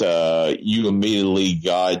that you immediately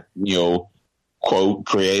got, quote,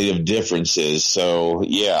 creative differences. So,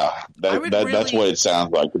 yeah, that's what it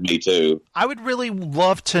sounds like to me, too. I would really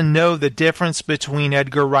love to know the difference between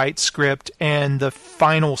Edgar Wright's script and the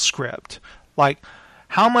final script. Like,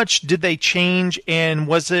 how much did they change, and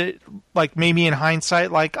was it, like, maybe in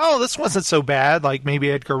hindsight, like, oh, this wasn't so bad, like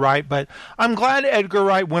maybe Edgar Wright, but I'm glad Edgar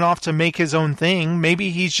Wright went off to make his own thing. Maybe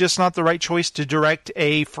he's just not the right choice to direct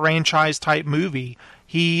a franchise-type movie.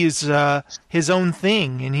 He is his own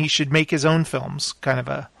thing, and he should make his own films, kind of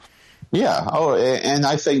a... Yeah, and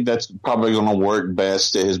I think that's probably going to work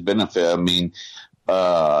best to his benefit. I mean,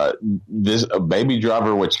 this Baby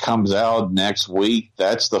Driver, which comes out next week,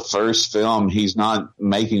 that's the first film he's not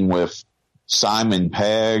making with Simon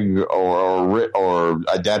Pegg or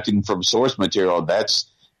adapting from source material.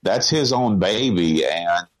 That's his own baby,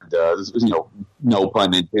 and no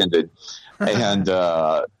pun intended. And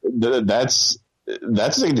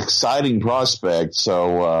that's an exciting prospect.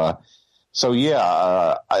 So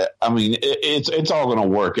yeah, I mean, it's all going to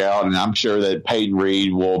work out, and I'm sure that Peyton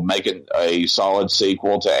Reed will make it a solid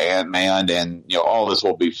sequel to Ant-Man, and all this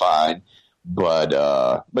will be fine. But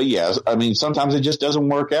yeah, I mean, sometimes it just doesn't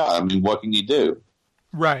work out. I mean, what can you do?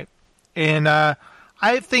 Right, and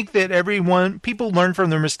I think that people learn from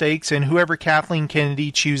their mistakes, and whoever Kathleen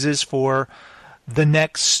Kennedy chooses for the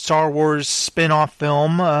next Star Wars spin-off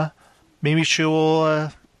film, maybe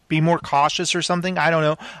she'll be more cautious or something. I don't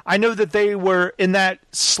know. I know that they were in that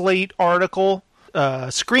Slate article,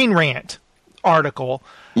 Screen Rant article.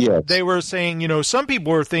 Yes. They were saying, some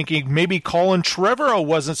people were thinking maybe Colin Trevorrow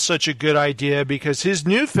wasn't such a good idea because his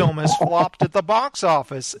new film has flopped at the box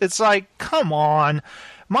office. It's like, come on.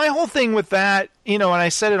 My whole thing with that, and I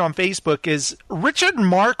said it on Facebook, is Richard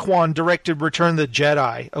Marquand directed Return of the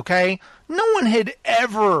Jedi, okay? No one had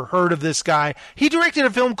ever heard of this guy. He directed a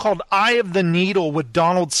film called Eye of the Needle with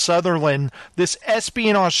Donald Sutherland, this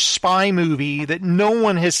espionage spy movie that no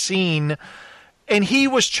one has seen, and he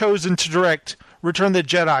was chosen to direct Return of the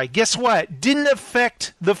Jedi. Guess what? Didn't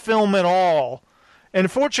affect the film at all. And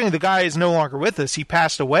unfortunately, the guy is no longer with us. He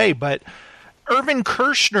passed away, but Irvin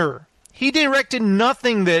Kershner, he directed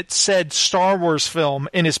nothing that said Star Wars film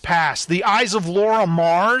in his past. The Eyes of Laura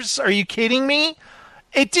Mars? Are you kidding me?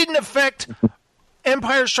 It didn't affect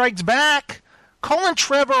Empire Strikes Back. Colin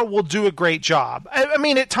Trevorrow will do a great job. I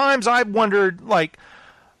mean, at times I've wondered, like,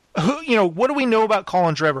 what do we know about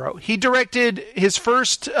Colin Trevorrow? He directed his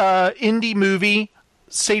first indie movie,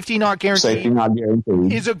 Safety Not Guaranteed. Safety Not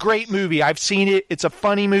Guaranteed. It's a great movie. I've seen it. It's a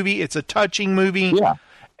funny movie. It's a touching movie. Yeah.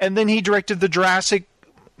 And then he directed the Jurassic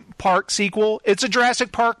Park sequel. It's a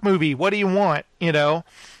Jurassic Park movie. What do you want,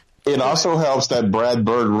 It also helps that Brad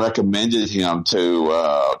Bird recommended him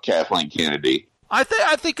to Kathleen Kennedy. I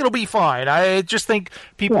think it'll be fine. I just think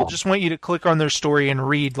people just want you to click on their story and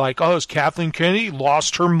read like, oh, has Kathleen Kennedy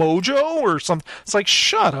lost her mojo or something? It's like,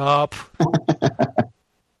 shut up.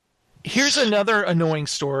 Here's another annoying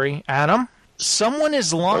story, Adam. Someone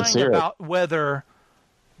is lying about whether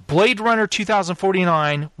Blade Runner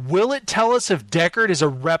 2049, will it tell us if Deckard is a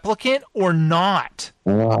replicant or not?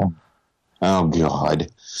 Oh, God.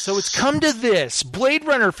 So it's come to this. Blade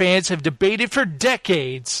Runner fans have debated for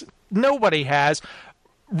decades. Nobody has.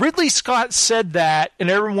 Ridley Scott said that, and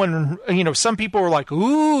everyone, some people were like,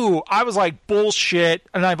 ooh. I was like, bullshit.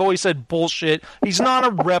 And I've always said bullshit. He's not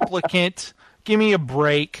a replicant. Give me a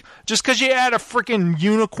break. Just because you add a freaking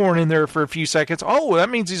unicorn in there for a few seconds, oh, that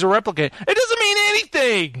means he's a replicant. It doesn't mean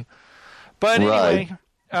anything. But anyway,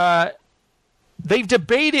 they've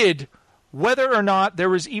debated whether or not there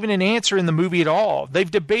was even an answer in the movie at all. They've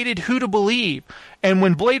debated who to believe. And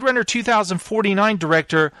when Blade Runner 2049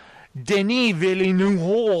 director Denis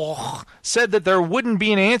Villeneuve said that there wouldn't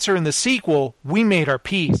be an answer in the sequel, we made our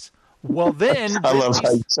peace. Well, then... I love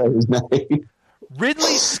how you say his name.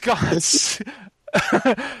 Ridley Scott's...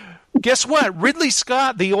 Guess what? Ridley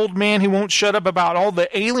Scott, the old man who won't shut up about all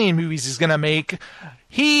the alien movies he's going to make,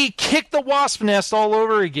 he kicked the wasp nest all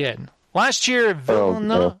over again. Last year,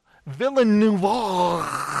 Villeneuve...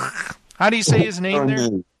 How do you say his name there?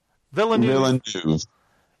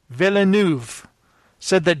 Villeneuve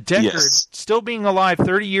said that Deckard, still being alive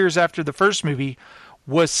 30 years after the first movie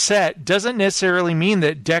was set, doesn't necessarily mean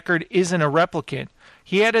that Deckard isn't a replicant.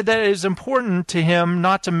 He added that it is important to him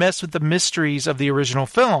not to mess with the mysteries of the original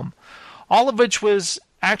film. All of which was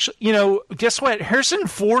actually, guess what? Harrison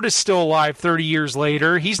Ford is still alive 30 years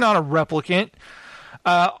later. He's not a replicant.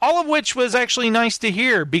 All of which was actually nice to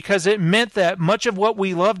hear because it meant that much of what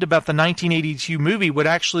we loved about the 1982 movie would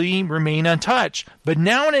actually remain untouched. But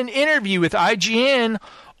now in an interview with IGN,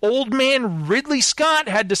 old man Ridley Scott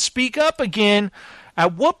had to speak up again.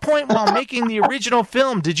 At what point while making the original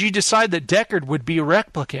film did you decide that Deckard would be a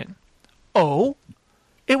replicant? Oh,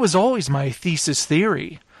 it was always my thesis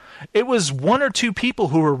theory. It was one or two people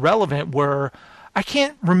who were relevant were... I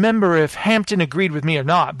can't remember if Hampton agreed with me or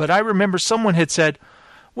not, but I remember someone had said,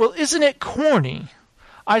 well, isn't it corny?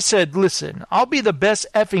 I said, listen, I'll be the best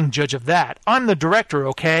effing judge of that. I'm the director,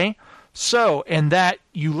 okay? So, and that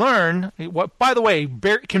you learn, what, by the way,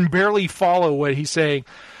 can barely follow what he's saying.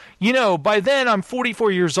 By then I'm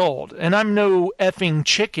 44 years old, and I'm no effing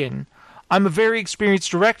chicken. I'm a very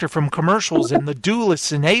experienced director from commercials and The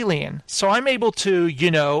Duelist and Alien. So I'm able to,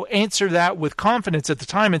 answer that with confidence at the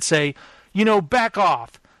time and say, back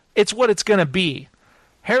off. It's what it's going to be.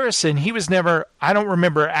 Harrison, he was never, I don't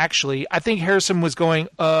remember actually. I think Harrison was going,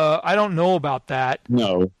 I don't know about that.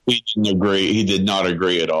 No, he didn't agree. He did not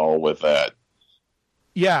agree at all with that.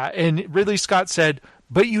 Yeah, and Ridley Scott said,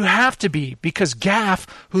 but you have to be, because Gaff,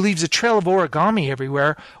 who leaves a trail of origami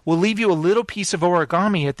everywhere, will leave you a little piece of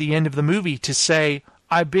origami at the end of the movie to say,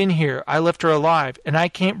 I've been here, I left her alive, and I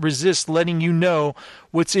can't resist letting you know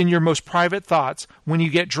what's in your most private thoughts when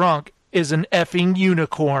you get drunk is an effing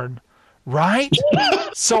unicorn. Right?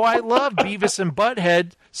 So I love Beavis and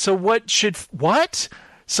Butthead. So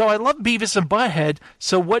So I love Beavis and Butthead.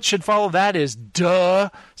 So what should follow that is duh.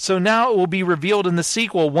 So now it will be revealed in the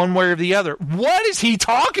sequel one way or the other. What is he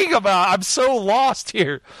talking about? I'm so lost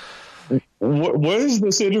here. What is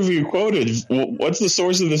this interview quoted? What's the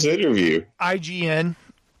source of this interview? IGN.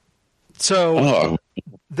 So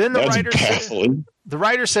then the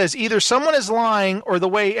writer says either someone is lying or the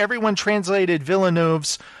way everyone translated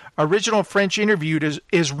Villeneuve's original French interview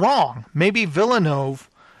is wrong. Maybe Villeneuve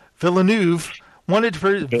wanted to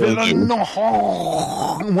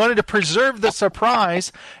preserve the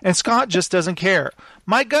surprise, and Scott just doesn't care.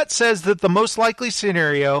 My gut says that the most likely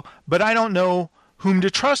scenario, but I don't know whom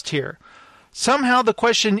to trust here. Somehow the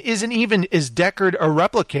question isn't even is Deckard a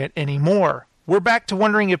replicant anymore. We're back to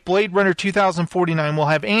wondering if Blade Runner 2049 will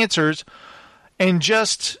have answers, and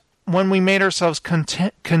just when we made ourselves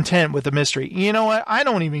content with the mystery. You know what? I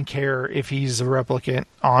don't even care if he's a replicant,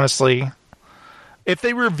 honestly. If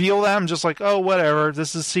they reveal that, I'm just like, oh, whatever.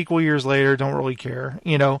 This is a sequel years later. Don't really care,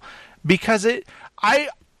 because I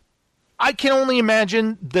can only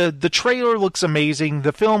imagine the trailer looks amazing.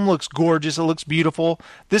 The film looks gorgeous. It looks beautiful.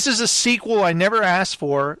 This is a sequel I never asked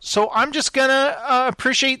for. So I'm just going to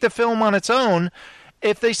appreciate the film on its own.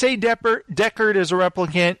 If they say Deckard is a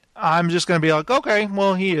replicant, I'm just going to be like, okay,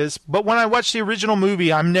 well, he is. But when I watch the original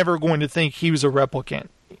movie, I'm never going to think he was a replicant.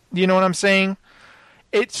 You know what I'm saying?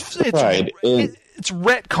 It's right. It's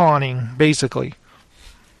retconning, basically.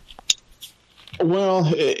 Well,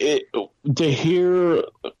 to hear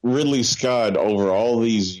Ridley Scott over all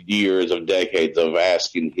these years of decades of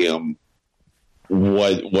asking him,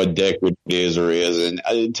 what Deckard is or isn't.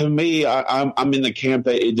 To me, I'm in the camp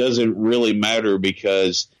that it doesn't really matter,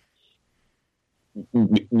 because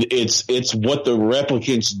it's what the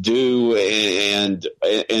replicants do and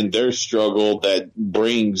their struggle that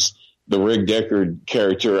brings the Rick Deckard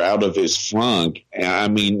character out of his funk. I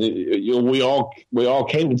mean, we all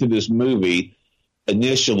came into this movie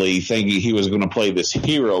initially thinking he was going to play this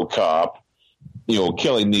hero cop,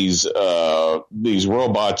 killing these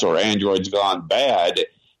robots or androids gone bad.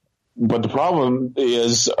 But the problem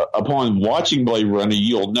is, upon watching Blade Runner,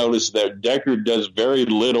 you'll notice that Deckard does very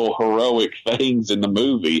little heroic things in the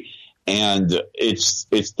movie, and it's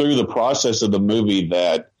through the process of the movie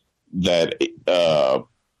that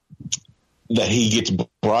he gets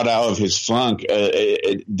brought out of his funk.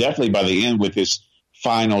 Definitely by the end with his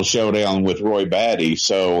final showdown with Roy Batty.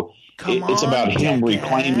 So it's about him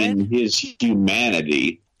reclaiming his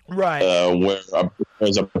humanity. Right.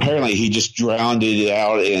 Whereas apparently he just drowned it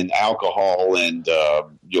out in alcohol and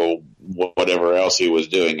whatever else he was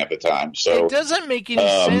doing at the time. So it doesn't make any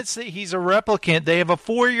sense that he's a replicant. They have a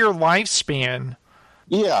 4-year lifespan.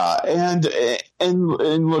 Yeah, and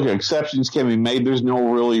look, exceptions can be made. There's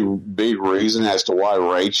no really big reason as to why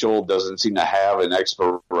Rachel doesn't seem to have an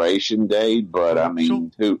expiration date, but I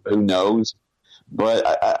mean, who knows? But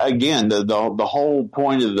again, the whole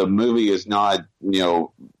point of the movie is not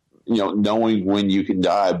knowing when you can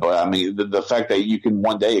die, but I mean the fact that you can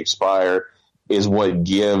one day expire is what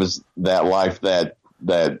gives that life that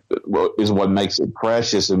is what makes it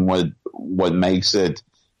precious and what makes it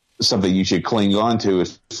something you should cling on to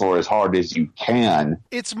for as hard as you can.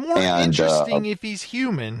 It's more interesting if he's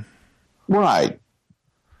human. Right.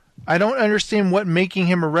 I don't understand what making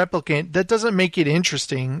him a replicant, that doesn't make it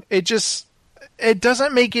interesting. It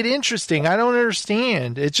doesn't make it interesting. I don't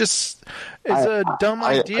understand. It's a dumb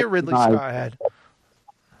idea Ridley Scott had.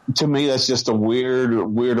 To me, that's just a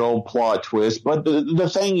weird old plot twist. But the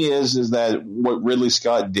thing is that what Ridley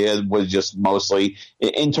Scott did was just mostly,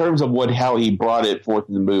 in terms of how he brought it forth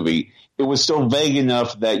in the movie, it was still vague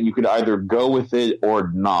enough that you could either go with it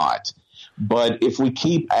or not. But if we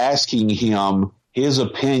keep asking him his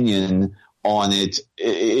opinion on it,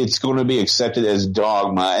 it's going to be accepted as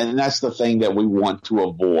dogma, and that's the thing that we want to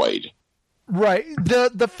avoid. Right.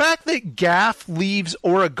 The fact that Gaff leaves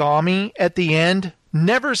Origami at the end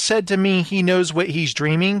never said to me he knows what he's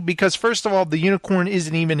dreaming, because first of all, the unicorn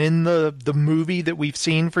isn't even in the movie that we've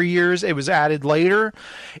seen for years. It was added later.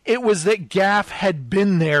 It was that Gaff had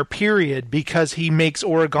been there, period, because he makes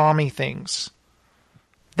origami things.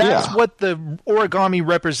 That's what the origami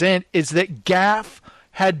represent, is that Gaff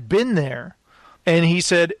had been there. And he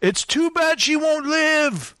said, it's too bad she won't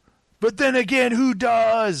live. But then again, who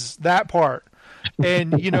does? That part.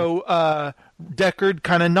 And, Deckard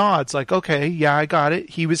kind of nods like, okay, yeah, I got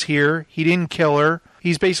it. He was here. He didn't kill her.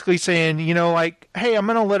 He's basically saying, hey, I'm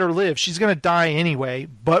going to let her live. She's going to die anyway.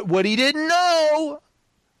 But what he didn't know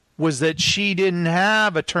was that she didn't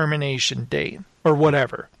have a termination date or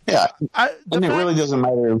whatever. Yeah. And it really doesn't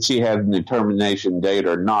matter if she had a termination date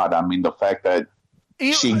or not. I mean, the fact that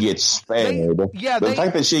she gets spared. The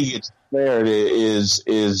fact that she gets spared is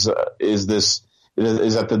that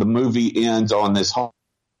the movie ends on this whole,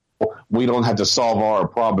 we don't have to solve our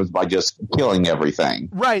problems by just killing everything.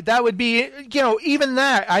 Right. That would be, even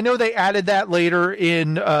that. I know they added that later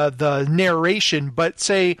in the narration, but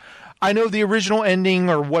say, I know the original ending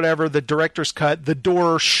or whatever, the director's cut, the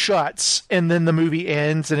door shuts and then the movie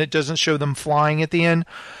ends and it doesn't show them flying at the end.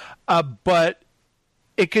 But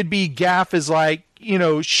it could be Gaff is like,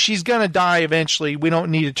 she's going to die eventually. We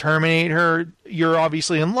don't need to terminate her. You're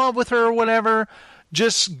obviously in love with her or whatever.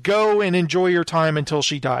 Just go and enjoy your time until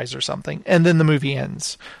she dies or something. And then the movie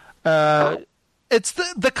ends. It's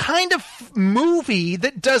the kind of movie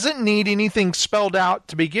that doesn't need anything spelled out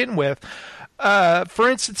to begin with. For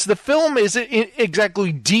instance, the film isn't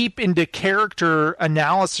exactly deep into character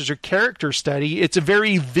analysis or character study. It's a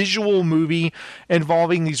very visual movie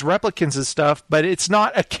involving these replicants and stuff, but it's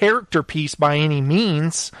not a character piece by any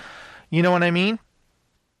means. You know what I mean?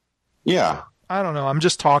 Yeah. I don't know. I'm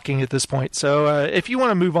just talking at this point. So if you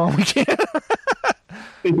want to move on, we can.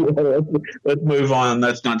 Let's move on.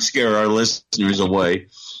 Let's not scare our listeners away.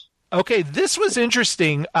 Okay, this was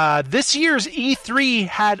interesting. This year's E3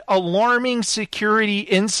 had alarming security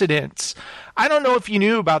incidents. I don't know if you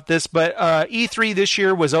knew about this, but E3 this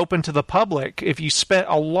year was open to the public. If you spent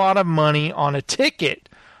a lot of money on a ticket,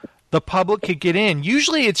 the public could get in.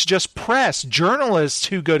 Usually it's just press, journalists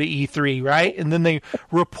who go to E3, right? And then they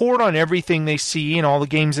report on everything they see and all the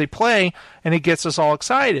games they play, and it gets us all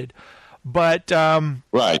excited. But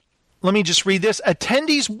right. let me just read this.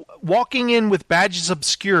 Attendees walking in with badges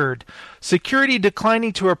obscured. Security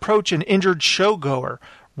declining to approach an injured showgoer.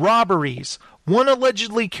 Robberies. One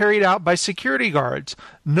allegedly carried out by security guards.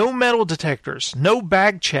 No metal detectors. No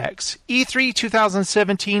bag checks. E3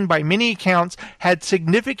 2017, by many accounts, had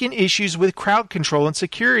significant issues with crowd control and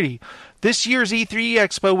security. This year's E3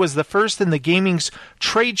 Expo was the first in the gaming's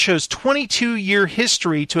trade show's 22-year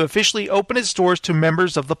history to officially open its doors to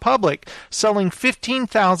members of the public, selling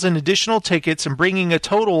 15,000 additional tickets and bringing a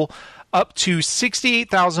total up to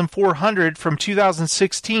 68,400 from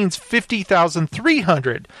 2016's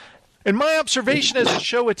 50,300. In my observation as a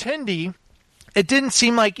show attendee, it didn't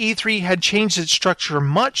seem like E3 had changed its structure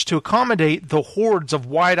much to accommodate the hordes of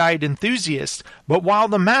wide-eyed enthusiasts, but while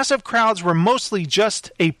the massive crowds were mostly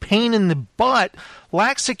just a pain in the butt,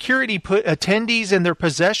 lax security put attendees and their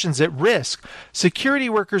possessions at risk. Security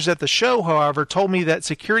workers at the show, however, told me that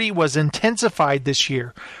security was intensified this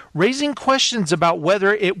year, raising questions about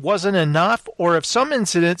whether it wasn't enough or if some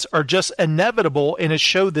incidents are just inevitable in a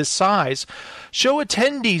show this size. Show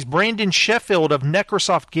attendees Brandon Sheffield of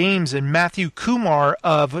Necrosoft Games and Matthew Kumar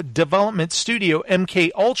of development studio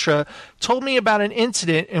MK Ultra told me about an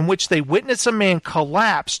incident in which they witnessed a man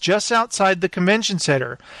collapse just outside the convention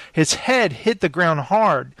center. His head hit the ground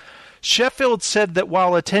hard. Sheffield said that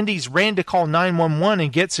while attendees ran to call 911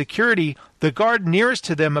 and get security, the guard nearest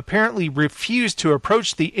to them apparently refused to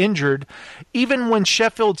approach the injured, even when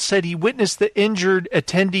Sheffield said he witnessed the injured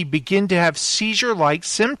attendee begin to have seizure-like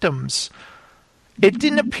symptoms. It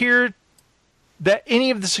didn't appear that any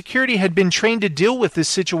of the security had been trained to deal with this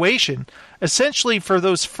situation. Essentially, for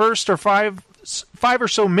those first or five or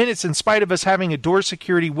so minutes, in spite of us having a door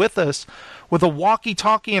security with us, with a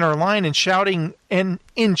walkie-talkie in our line and shouting, and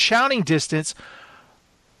in shouting distance,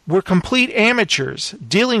 we're complete amateurs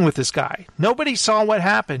dealing with this guy. Nobody saw what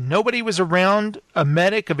happened. Nobody was around a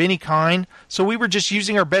medic of any kind, so we were just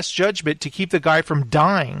using our best judgment to keep the guy from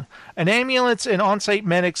dying. An ambulance and on-site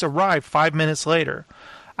medics arrived 5 minutes later.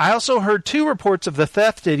 I also heard 2 reports of the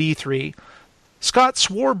theft at E3. Scott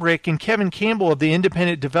Swarbrick and Kevin Campbell of the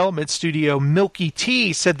independent development studio Milky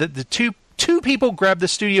Tea said that the two people grabbed the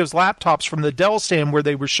studio's laptops from the Dell stand where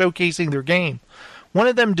they were showcasing their game. One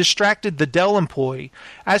of them distracted the Dell employee,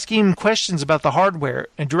 asking him questions about the hardware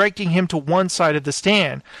and directing him to one side of the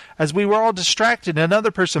stand. As we were all distracted, another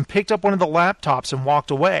person picked up one of the laptops and walked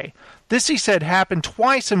away. This, he said, happened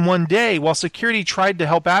twice in one day. While security tried to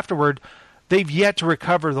help afterward, they've yet to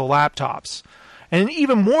recover the laptops. And an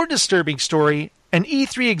even more disturbing story, an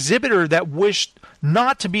E3 exhibitor that wished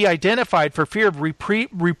not to be identified for fear of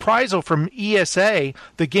reprisal from ESA,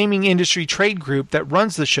 the gaming industry trade group that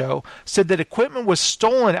runs the show, said that equipment was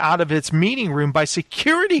stolen out of its meeting room by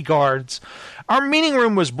security guards. Our meeting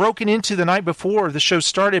room was broken into the night before the show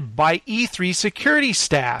started by E3 security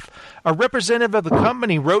staff. A representative of the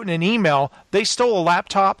company wrote in an email, they stole a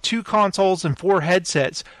laptop, 2 consoles, and 4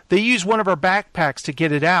 headsets. They used one of our backpacks to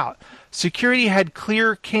get it out. Security had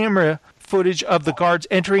clear camera footage of the guards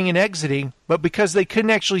entering and exiting, but because they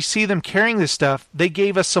couldn't actually see them carrying this stuff, they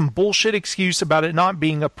gave us some bullshit excuse about it not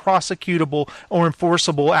being a prosecutable or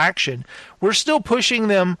enforceable action. We're still pushing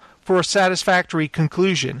them for a satisfactory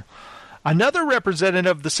conclusion. Another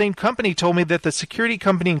representative of the same company told me that the security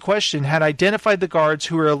company in question had identified the guards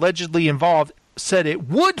who were allegedly involved, said it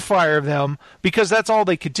would fire them because that's all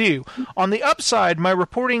they could do. On the upside, my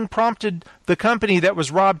reporting prompted the company that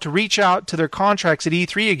was robbed to reach out to their contacts at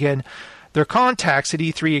E3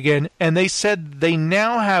 again, and they said they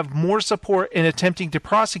now have more support in attempting to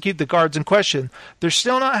prosecute the guards in question. They're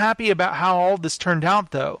still not happy about how all this turned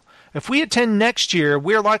out, though. If we attend next year,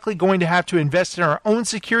 we're likely going to have to invest in our own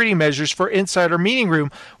security measures for inside our meeting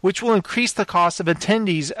room, which will increase the cost of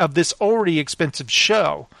attendees of this already expensive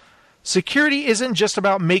show. Security isn't just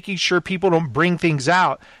about making sure people don't bring things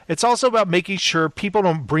out. It's also about making sure people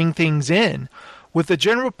don't bring things in. With the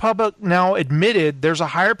general public now admitted, there's a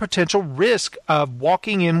higher potential risk of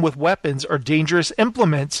walking in with weapons or dangerous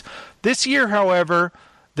implements. This year, however,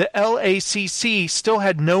 the LACC still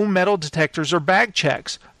had no metal detectors or bag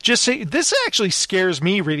checks. This actually scares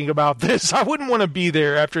me reading about this. I wouldn't want to be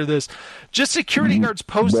there after this. Just security guards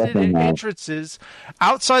posted at entrances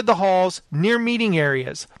outside the halls near meeting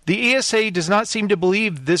areas. The ESA does not seem to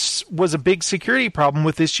believe this was a big security problem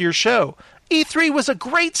with this year's show. E3 was a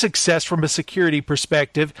great success from a security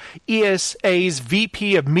perspective. ESA's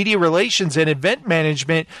VP of Media Relations and Event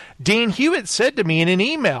Management, Dan Hewitt, said to me in an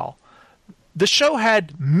email, the show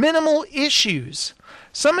had minimal issues.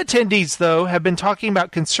 Some attendees, though, have been talking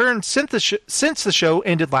about concerns since the show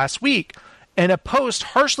ended last week. In a post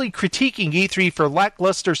harshly critiquing E3 for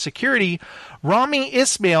lackluster security, Rami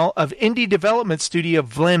Ismail of indie development studio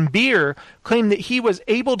Vlambeer claimed that he was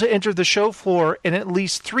able to enter the show floor in at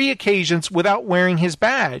least 3 occasions without wearing his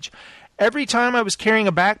badge. Every time I was carrying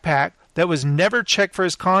a backpack that was never checked for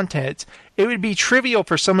its contents, it would be trivial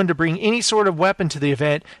for someone to bring any sort of weapon to the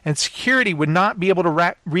event, and security would not be able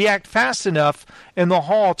to react fast enough in the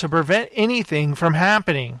hall to prevent anything from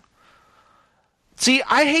happening. See,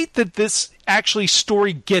 I hate that this actually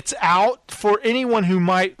story gets out for anyone who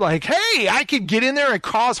might like, hey, I could get in there and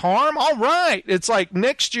cause harm. All right. It's like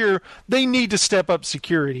next year they need to step up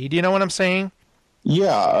security. Do you know what I'm saying?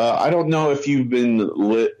 Yeah. I don't know if you've been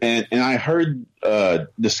and I heard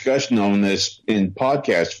discussion on this in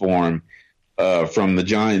podcast form from the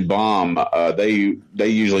Giant Bomb. They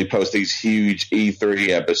usually post these huge E3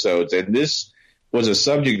 episodes, and this was a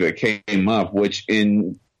subject that came up, which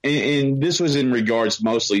and this was in regards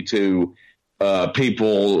mostly to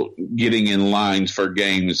people getting in lines for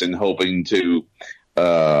games and hoping to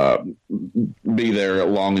be there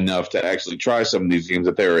long enough to actually try some of these games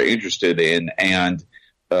that they were interested in. And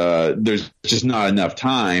there's just not enough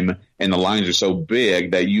time, and the lines are so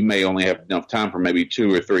big that you may only have enough time for maybe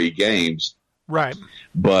 2 or 3 games. Right.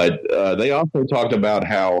 But they also talked about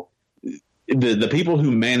how the people who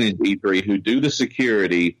manage E3, who do the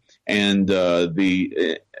security and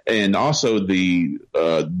also the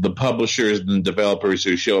publishers and developers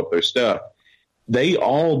who show up their stuff, they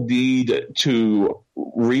all need to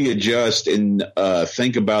readjust and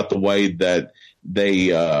think about the way that they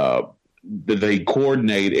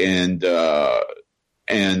coordinate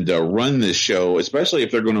and run this show, especially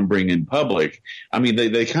if they're going to bring in public. I mean,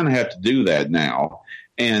 they kind of have to do that now.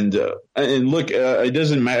 And look, it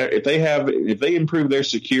doesn't matter if they improve their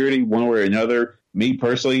security one way or another. Me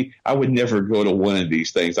personally, I would never go to one of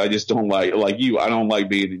these things. I just don't like you. I don't like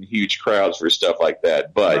being in huge crowds for stuff like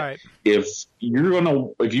that. But if you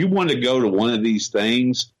want to go to one of these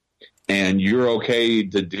things and you're okay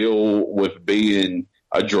to deal with being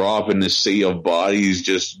a drop in the sea of bodies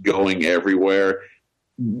just going everywhere,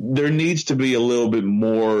 there needs to be a little bit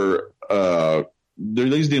more. There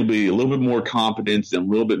needs to be a little bit more competence and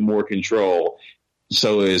a little bit more control,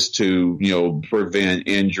 so as to, prevent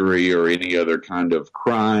injury or any other kind of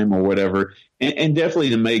crime or whatever, and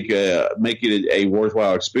definitely to make it a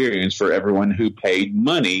worthwhile experience for everyone who paid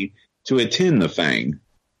money to attend the thing.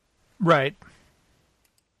 Right.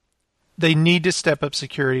 They need to step up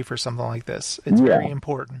security for something like this. It's very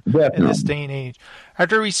important in this day and age.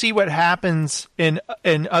 After we see what happens in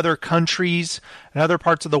other countries and other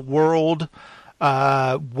parts of the world,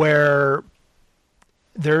 where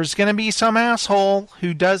there's going to be some asshole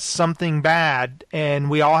who does something bad, and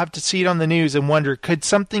we all have to see it on the news and wonder, could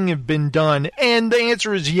something have been done? And the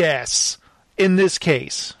answer is yes, in this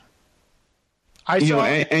case. And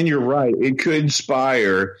you're right. It could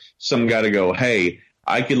inspire some guy to go, hey,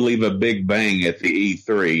 I could leave a big bang at the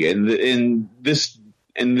E3.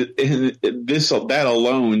 That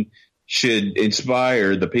alone should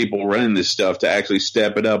inspire the people running this stuff to actually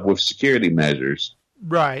step it up with security measures.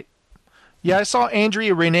 Right. Yeah, I saw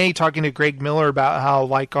Andrea Renee talking to Greg Miller about how,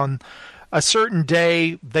 like, on a certain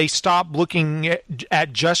day, they stop looking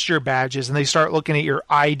at just your badges and they start looking at your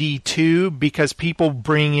ID too, because people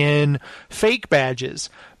bring in fake badges.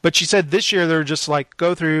 But she said this year they're just like,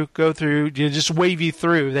 go through, just wave you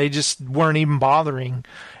through. They just weren't even bothering.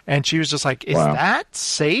 And she was just like, is that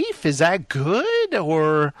safe? Is that good?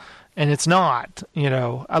 And it's not,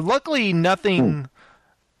 luckily nothing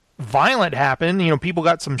violent happened. People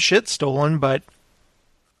got some shit stolen, but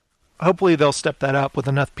hopefully they'll step that up with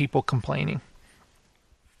enough people complaining.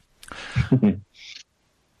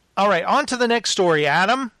 All right, on to the next story,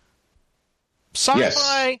 Adam.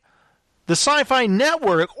 The Sci-Fi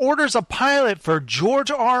Network orders a pilot for George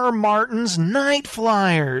R.R. Martin's Night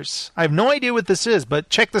Flyers. I have no idea what this is, but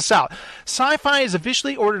check this out. Sci-Fi has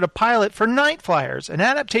officially ordered a pilot for Night Flyers, an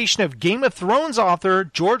adaptation of Game of Thrones author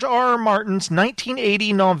George R.R. Martin's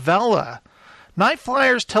 1980 novella. Night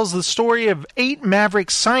Flyers tells the story of 8 maverick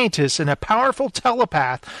scientists and a powerful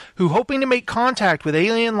telepath who, hoping to make contact with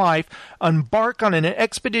alien life, embark on an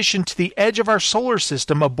expedition to the edge of our solar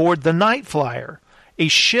system aboard the Night Flyer, a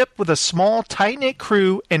ship with a small, tight-knit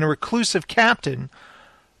crew and a reclusive captain.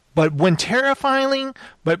 But when terrifying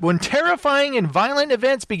and violent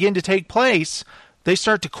events begin to take place, they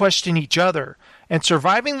start to question each other, and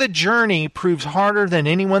surviving the journey proves harder than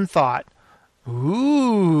anyone thought.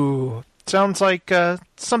 Ooh, sounds like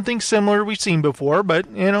something similar we've seen before, but,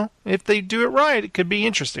 if they do it right, it could be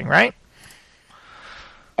interesting, right?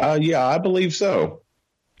 Yeah, I believe so.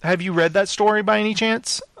 Have you read that story by any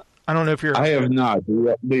chance? I don't know if you're... I have not.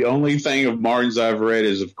 The only thing of Martin's I've read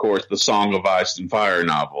is, of course, the Song of Ice and Fire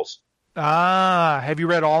novels. Have you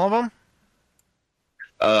read all of them?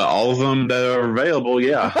 All of them that are available,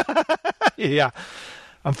 yeah. Yeah.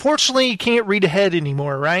 Unfortunately, you can't read ahead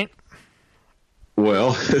anymore, right?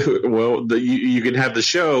 Well, you can have the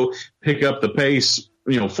show pick up the pace,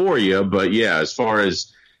 for you. But yeah, as far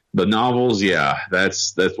as the novels, yeah,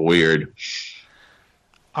 that's weird.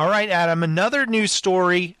 All right, Adam, another news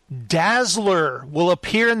story. Dazzler will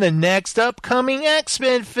appear in the next upcoming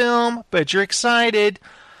X-Men film. Bet you're excited.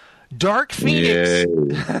 Dark Phoenix,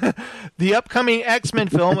 the upcoming X-Men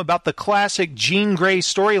film about the classic Jean Grey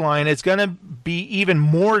storyline, is going to be even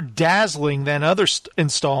more dazzling than other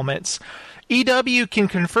installments. EW can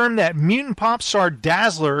confirm that mutant pop star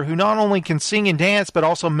Dazzler, who not only can sing and dance but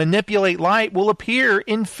also manipulate light, will appear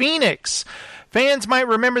in Phoenix. Fans might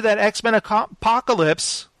remember that X-Men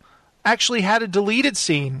Apocalypse actually had a deleted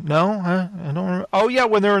scene. No? I don't remember. Oh, yeah,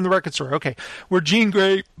 when they were in the record store. Okay. Where Jean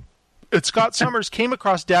Grey and Scott Summers came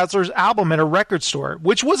across Dazzler's album at a record store,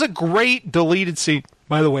 which was a great deleted scene,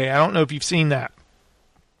 by the way. I don't know if you've seen that.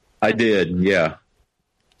 I did, yeah.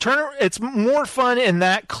 Turner, it's more fun in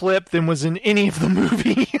that clip than was in any of the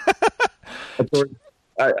movie.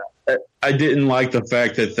 I didn't like the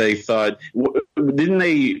fact that they thought,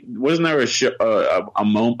 wasn't there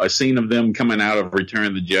a scene of them coming out of Return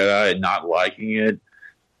of the Jedi and not liking it?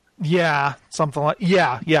 Yeah, something like,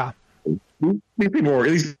 yeah.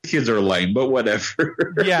 These kids are lame, but whatever.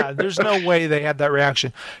 Yeah, there's no way they had that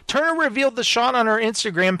reaction. Turner revealed the shot on her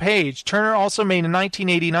Instagram page. Turner also made a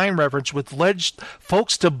 1989 reference, which led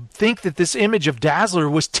folks to think that this image of Dazzler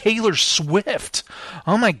was Taylor Swift.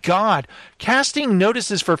 Oh my God. Casting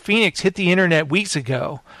notices for Phoenix hit the internet weeks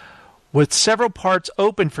ago, with several parts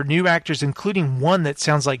open for new actors, including one that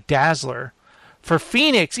sounds like Dazzler. For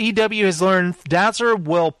Phoenix, EW has learned Dazzler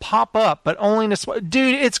will pop up, but only in a...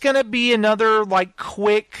 Dude, it's going to be another,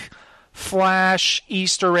 quick flash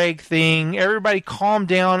Easter egg thing. Everybody calm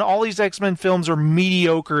down. All these X-Men films are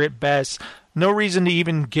mediocre at best. No reason to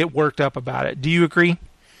even get worked up about it. Do you agree?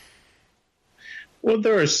 Well,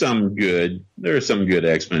 there are some good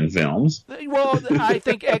X-Men films. Well, I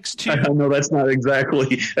think X2. I know that's not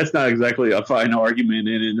exactly a fine argument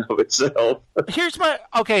in and of itself.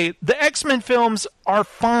 The X-Men films are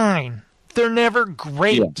fine. They're never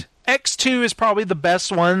great. Yeah. X2 is probably the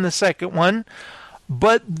best one, the second one,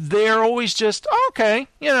 but they're always just more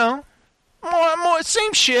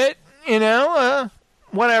same shit,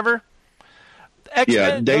 whatever.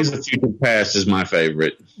 X-Men, Days of Future Past is my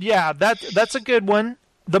favorite. Yeah, that's a good one.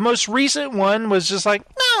 The most recent one was just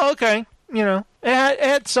okay. It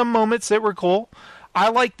had some moments that were cool. I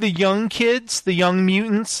like the young kids, the young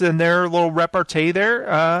mutants, and their little repartee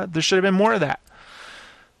there. There should have been more of that.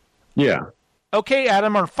 Yeah. Okay,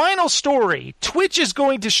 Adam, our final story. Twitch is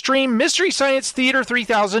going to stream Mystery Science Theater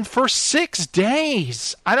 3000 for 6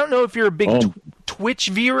 days. I don't know if you're a big Twitch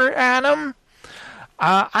viewer, Adam.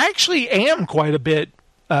 I actually am quite a bit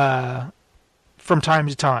from time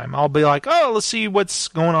to time. I'll be like, let's see what's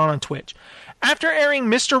going on Twitch. After airing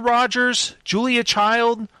Mr. Rogers, Julia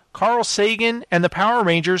Child, Carl Sagan, and the Power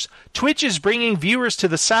Rangers, Twitch is bringing viewers to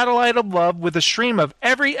the satellite of love with a stream of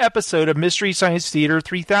every episode of Mystery Science Theater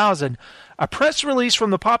 3000. A press release from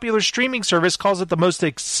the popular streaming service calls it the most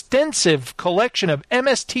extensive collection of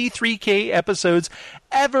MST3K episodes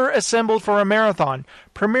ever assembled for a marathon.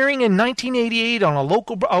 Premiering in 1988 on a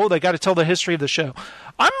local... they got to tell the history of the show.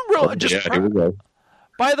 I'm real... here we go.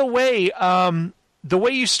 By the way, the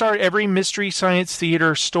way you start every Mystery Science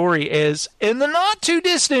Theater story is, in the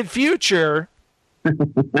not-too-distant future...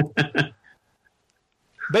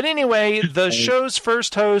 But anyway, the show's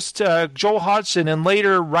first host, Joel Hodgson, and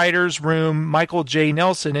later writer's room, Michael J.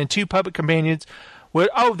 Nelson, and 2 puppet companions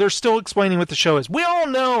they're still explaining what the show is. We all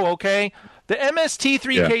know, okay? The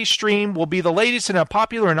MST3K stream will be the latest in a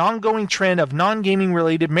popular and ongoing trend of non-gaming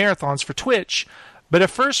related marathons for Twitch, but a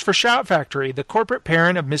first for Shout Factory, the corporate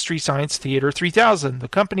parent of Mystery Science Theater 3000. The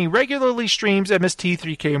company regularly streams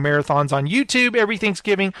MST3K marathons on YouTube every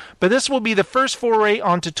Thanksgiving, but this will be the first foray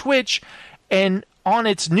onto Twitch and on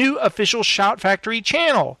its new official Shout Factory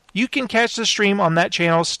channel. You can catch the stream on that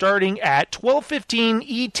channel starting at 12:15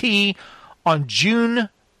 ET on June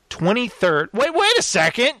 23rd. Wait a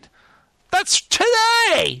second. That's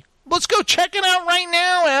today. Let's go check it out right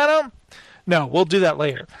now, Adam. No, we'll do that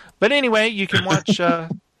later. But anyway, you can watch a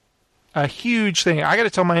huge thing. I got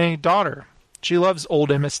to tell my daughter. She loves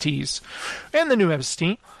old MSTs and the new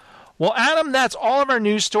MST. Well, Adam, that's all of our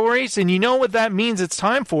news stories, and you know what that means it's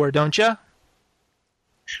time for, don't you?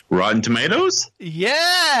 Rotten Tomatoes?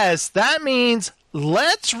 Yes, that means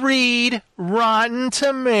let's read Rotten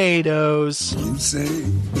Tomatoes. You say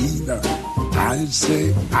either, I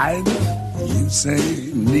say either. You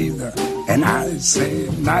say neither, and I say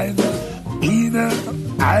neither. Either,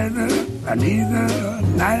 either, and either,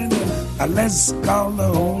 neither. Let's call the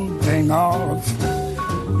whole thing off.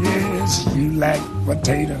 Yes, you like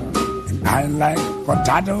potato, and I like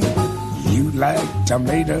potato. You like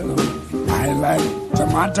tomato, I like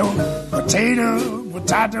tomato. Potato,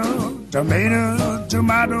 potato, tomato,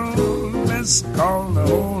 tomato. Let's call the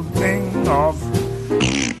whole thing off.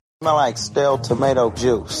 Smell like stale tomato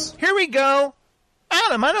juice. Here we go.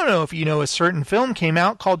 Adam, I don't know if you know a certain film came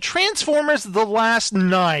out called Transformers: The Last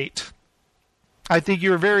Knight. I think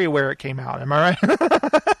you're very aware it came out. Am I right?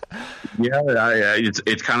 Yeah,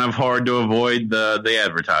 it's kind of hard to avoid the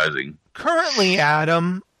advertising. Currently,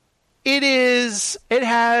 Adam, it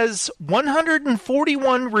has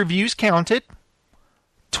 141 reviews counted,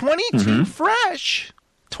 22 fresh,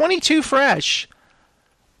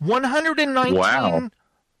 119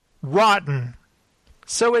 rotten.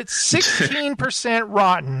 So it's 16%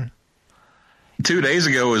 rotten. 2 days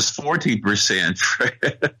ago it was 14%.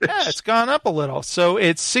 Yeah, it's gone up a little. So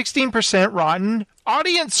it's 16% rotten.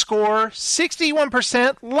 Audience score,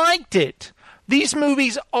 61% liked it. These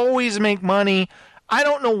movies always make money. I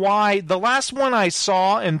don't know why. The last one I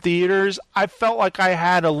saw in theaters, I felt like I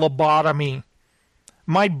had a lobotomy.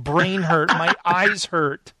 My brain hurt. My eyes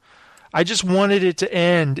hurt. I just wanted it to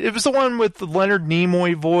end. It was the one with the Leonard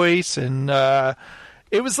Nimoy voice, and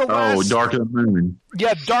it was the last... Oh, Dark of the Moon.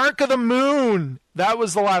 Yeah, Dark of the Moon. That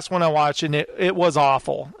was the last one I watched, and it was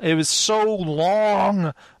awful. It was so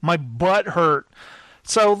long. My butt hurt.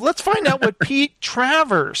 So let's find out what Pete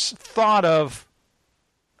Travers thought of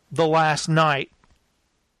The Last Knight.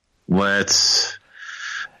 Let's...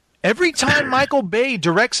 Every time Michael Bay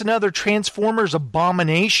directs another Transformers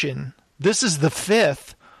abomination, this is the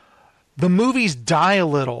 5th, the movies die a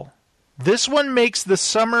little. This one makes the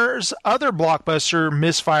summer's other blockbuster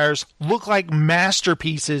misfires look like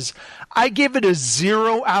masterpieces. I give it a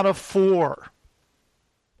 0 out of 4.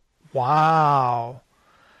 Wow.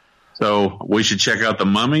 So we should check out The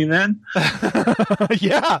Mummy then?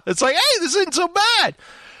 Yeah. It's like, hey, this isn't so bad.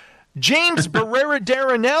 James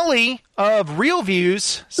Barrera-Darinelli of Real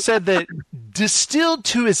Views said that distilled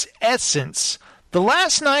to its essence, The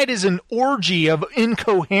Last Knight is an orgy of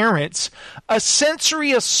incoherence, a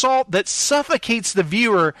sensory assault that suffocates the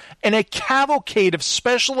viewer, and a cavalcade of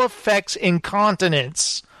special effects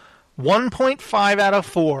incontinence. 1.5 out of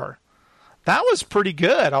 4. That was pretty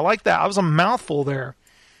good. I like that. I was a mouthful there.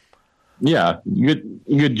 Yeah,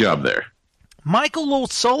 good job there. Michael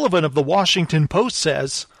O'Sullivan of the Washington Post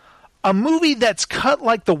says, a movie that's cut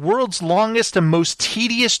like the world's longest and most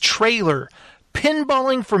tedious trailer,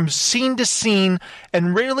 pinballing from scene to scene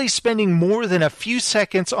and rarely spending more than a few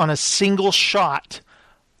seconds on a single shot.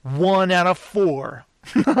 1 out of 4.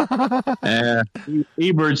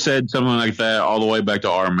 Ebert said something like that all the way back to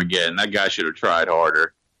Armageddon. That guy should have tried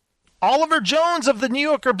harder. Oliver Jones of the New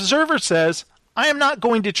York Observer says, I am not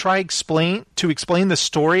going to try to explain the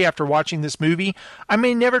story after watching this movie. I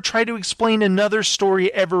may never try to explain another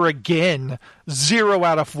story ever again. 0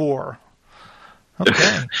 out of 4.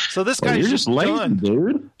 Okay, so this guy's just lazy, done.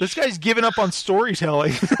 Dude. This guy's given up on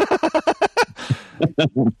storytelling.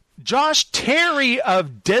 Josh Terry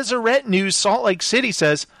of Deseret News, Salt Lake City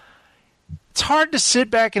says, it's hard to sit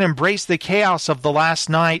back and embrace the chaos of The Last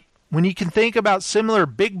Knight when you can think about similar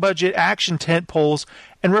big-budget action tentpoles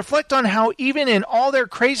and reflect on how even in all their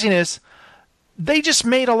craziness, they just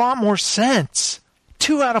made a lot more sense.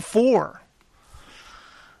 2 out of 4.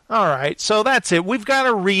 All right, so that's it. We've got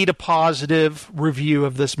to read a positive review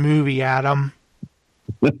of this movie, Adam.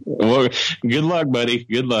 Well, good luck, buddy.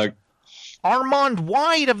 Good luck. Armand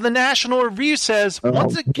White of the National Review says,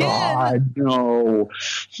 once again, God, no.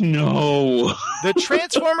 The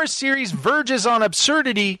Transformers series verges on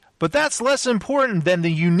absurdity, but that's less important than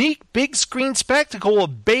the unique big screen spectacle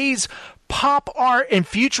of Bay's pop art and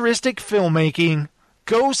futuristic filmmaking.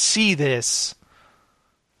 Go see this.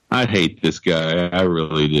 I hate this guy. I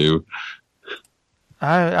really do.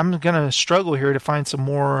 I'm going to struggle here to find some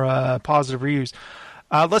more positive reviews.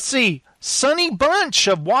 Let's see. Sonny Bunch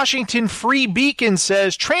of Washington Free Beacon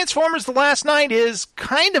says, Transformers The Last Knight is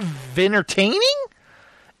kind of entertaining?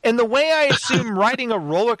 And the way I assume riding a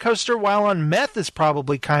roller coaster while on meth is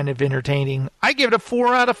probably kind of entertaining. I give it a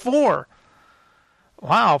 4 out of 4.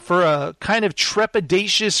 Wow, for a kind of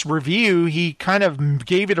trepidatious review, he kind of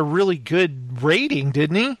gave it a really good rating,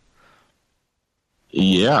 didn't he?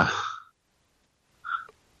 Yeah.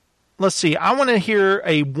 Let's see. I want to hear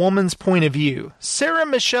a woman's point of view. Sarah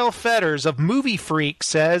Michelle Fetters of Movie Freak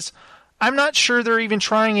says, I'm not sure they're even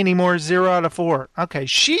trying anymore. 0 out of 4. Okay,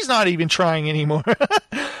 she's not even trying anymore.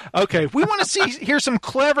 Okay, we want to hear some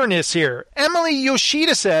cleverness here. Emily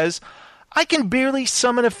Yoshida says, I can barely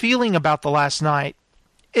summon a feeling about the last night.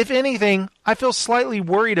 If anything, I feel slightly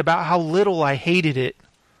worried about how little I hated it.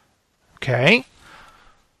 Okay,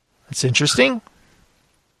 that's interesting.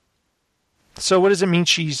 So what does it mean?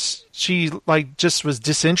 She like just was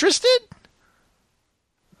disinterested?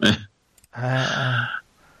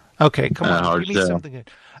 Okay, come on, give me something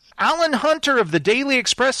good. Alan Hunter of the Daily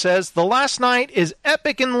Express says, the last night is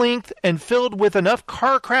epic in length and filled with enough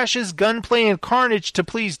car crashes, gunplay, and carnage to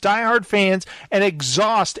please diehard fans and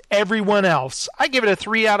exhaust everyone else. I give it a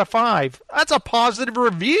 3 out of 5. That's a positive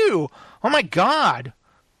review. Oh my God.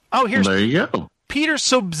 Oh, there you go. Peter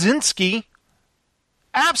Sobzinski.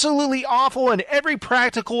 Absolutely awful in every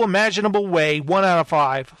practical, imaginable way. 1 out of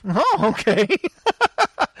 5. Oh, okay.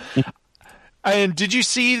 And did you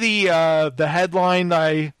see the headline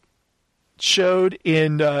I showed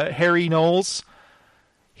in Harry Knowles?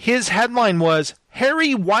 His headline was,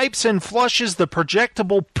 Harry wipes and flushes the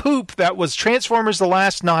projectable poop that was Transformers the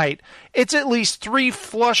last night. It's at least 3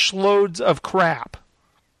 flush loads of crap.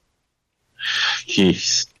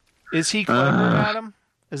 Jeez. Is he clever, Adam?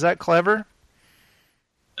 Is that clever?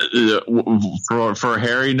 For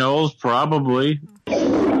Harry Knowles, probably.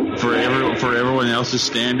 For everyone else's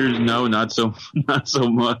standards, no, not so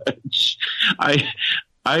much. I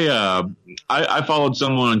followed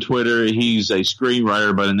someone on Twitter. He's a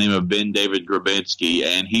screenwriter by the name of Ben David Grabinski,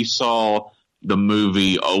 and he saw the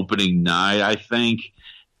movie opening night, I think,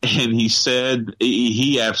 and he said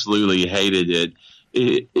he absolutely hated it.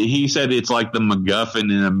 He said it's like the MacGuffin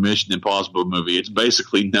in a Mission Impossible movie. It's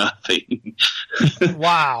basically nothing.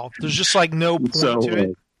 Wow, there's just like no point to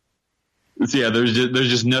it. Yeah, there's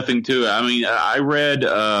just nothing to it. I mean, I read.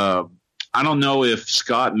 I don't know if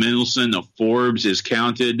Scott Mendelson of Forbes is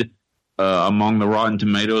counted among the Rotten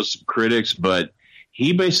Tomatoes critics, but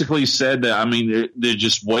he basically said that, I mean, there's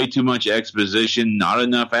just way too much exposition, not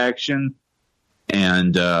enough action,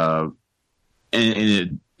 and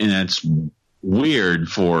it's weird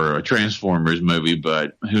for a Transformers movie,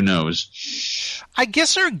 but who knows? I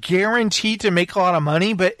guess they're guaranteed to make a lot of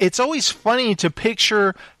money, but it's always funny to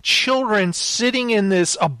picture children sitting in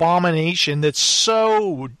this abomination that's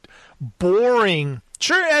so boring.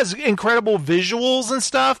 Sure, it has incredible visuals and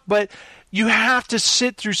stuff, but you have to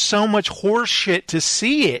sit through so much horse shit to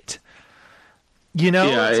see it. You know?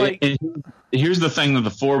 Yeah, it's like... Here's the thing that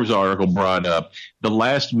the Forbes article brought up. The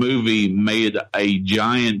last movie made a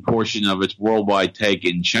giant portion of its worldwide take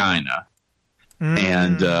in China.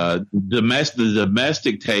 And the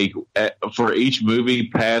domestic take for each movie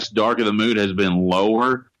past Dark of the Moon has been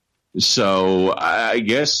lower. So I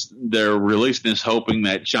guess they're releasing this hoping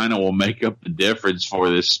that China will make up the difference for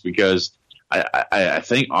this, because I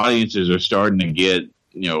think audiences are starting to get,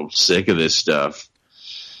 sick of this stuff.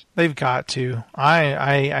 They've got to.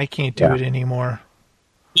 I can't do it anymore.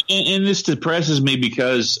 And this depresses me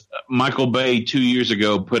because Michael Bay 2 years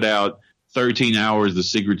ago put out 13 Hours, The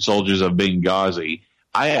Secret Soldiers of Benghazi.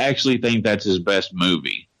 I actually think that's his best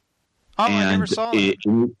movie. Oh, I never saw it.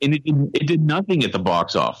 It did nothing at the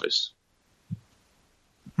box office.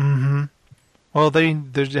 Mm-hmm. Well,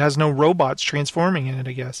 there has no robots transforming in it,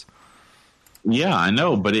 I guess. Yeah, I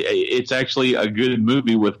know, but it's actually a good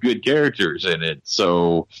movie with good characters in it.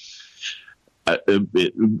 So I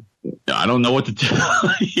don't know what to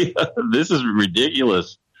tell you. This is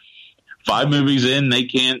ridiculous. 5 movies in, they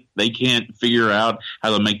can't figure out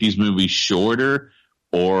how to make these movies shorter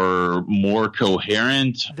or more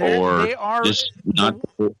coherent, or just not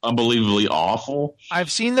unbelievably awful.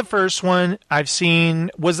 I've seen the first one.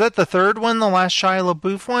 Was that the third one, the last Shia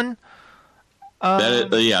LaBeouf one?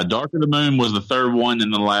 Dark of the Moon was the third one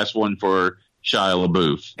and the last one for Shia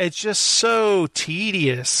LaBeouf. It's just so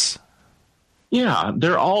tedious. Yeah,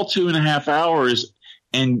 they're all 2.5 hours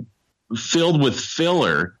and filled with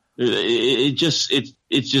filler. It's just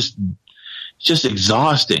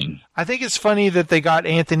exhausting. I think it's funny that they got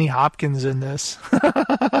Anthony Hopkins in this.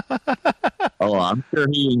 Oh, I'm sure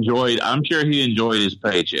he enjoyed his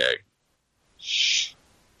paycheck.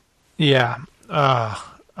 Yeah.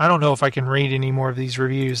 I don't know if I can read any more of these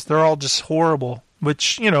reviews. They're all just horrible,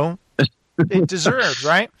 which, it deserves,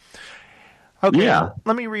 right? Okay, yeah.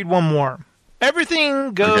 Let me read one more.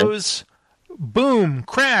 Everything goes boom,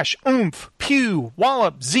 crash, oomph, pew,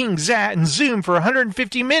 wallop, zing, zat, and zoom for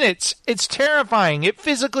 150 minutes. It's terrifying. It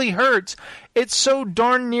physically hurts. It's so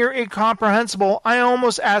darn near incomprehensible, I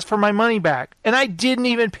almost asked for my money back. And I didn't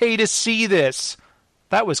even pay to see this.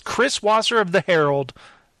 That was Chris Wasser of the Herald.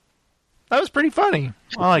 That was pretty funny.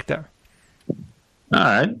 I like that. All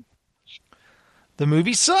right. The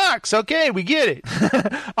movie sucks. Okay, we get it.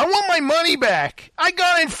 I want my money back. I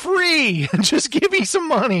got it free. Just give me some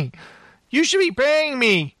money. You should be paying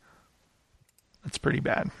me. That's pretty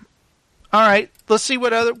bad. All right, let's see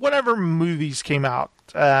whatever movies came out.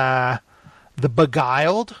 The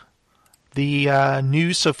Beguiled, the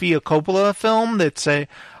new Sofia Coppola film.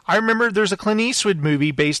 I remember there's a Clint Eastwood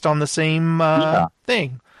movie based on the same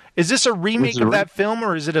thing. Is this a remake of that film,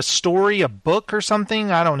 or is it a story, a book, or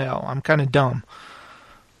something? I don't know. I'm kind of dumb.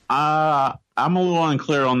 I'm a little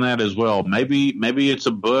unclear on that as well. Maybe it's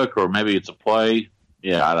a book, or maybe it's a play.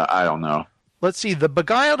 Yeah, I don't know. Let's see. The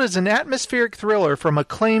Beguiled is an atmospheric thriller from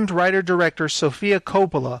acclaimed writer-director Sofia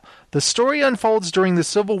Coppola. The story unfolds during the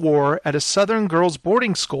Civil War at a Southern girls'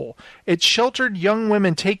 boarding school. It sheltered young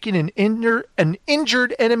women taking an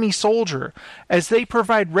injured enemy soldier. As they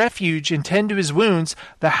provide refuge and tend to his wounds,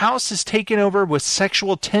 the house is taken over with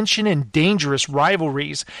sexual tension and dangerous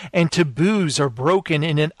rivalries, and taboos are broken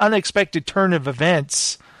in an unexpected turn of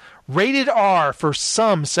events. Rated R for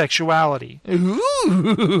some sexuality.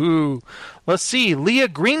 Ooh. Let's see. Leah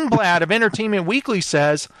Greenblatt of Entertainment Weekly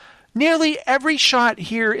says, nearly every shot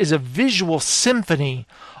here is a visual symphony.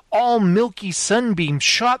 All milky sunbeams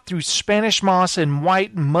shot through Spanish moss and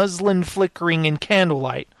white muslin flickering in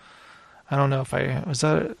candlelight. I don't know if was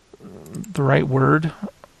that the right word?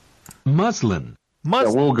 Muslin. Yeah,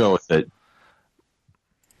 we'll go with it.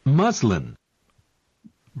 Muslin.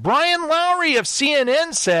 Brian Lowry of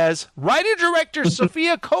CNN says, writer-director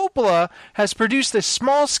Sofia Coppola has produced a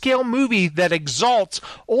small-scale movie that exalts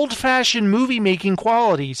old-fashioned movie-making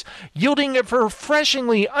qualities, yielding a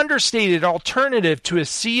refreshingly understated alternative to a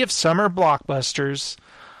sea of summer blockbusters.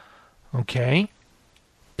 Okay.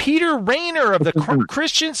 Peter Rayner of the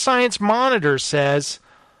Christian Science Monitor says,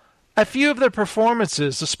 a few of the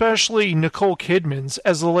performances, especially Nicole Kidman's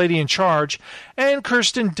as the lady in charge, and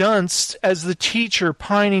Kirsten Dunst as the teacher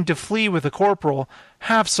pining to flee with the corporal,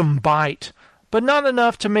 have some bite, but not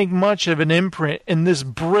enough to make much of an imprint in this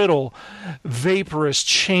brittle, vaporous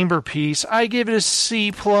chamber piece. I give it a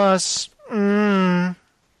C+.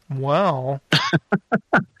 Well.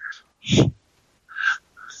 He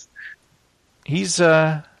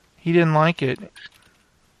didn't like it.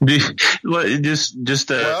 Just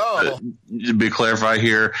to be clarified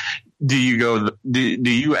here, do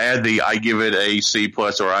you add the I give it a C+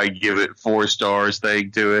 or I give it 4 stars thing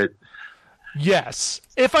to it? Yes.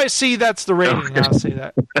 If I see that's the rating, okay. I'll say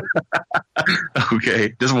that.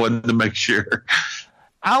 Okay. Just wanted to make sure.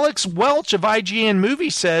 Alex Welch of IGN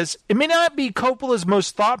Movie says, it may not be Coppola's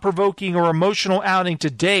most thought-provoking or emotional outing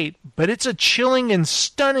to date, but it's a chilling and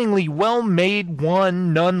stunningly well-made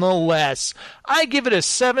one nonetheless. I give it a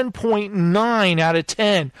 7.9 out of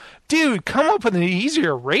 10. Dude, come up with an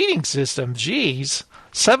easier rating system. Jeez.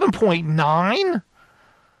 7.9?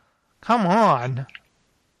 Come on.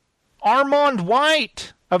 Armand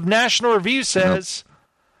White of National Review says,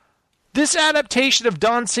 this adaptation of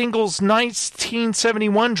Don Single's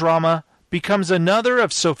 1971 drama becomes another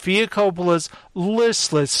of Sofia Coppola's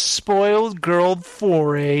listless, spoiled girl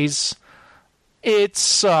forays. It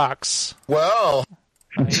sucks. Well,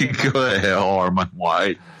 go ahead, Armand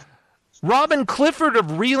White. Robin Clifford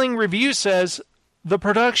of Reeling Review says the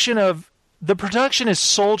production is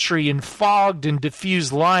sultry and fogged in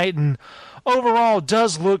diffused light, and overall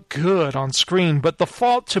does look good on screen. But the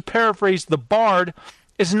fault, to paraphrase The Bard,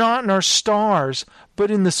 is not in our stars,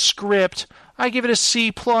 but in the script. I give it a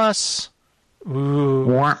C+.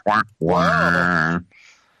 Ooh. Wow.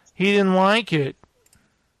 He didn't like it.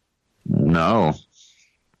 No.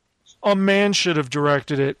 A man should have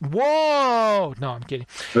directed it. Whoa! No, I'm kidding.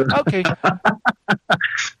 Okay.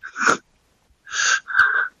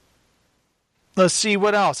 Let's see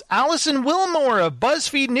what else. Allison Wilmore of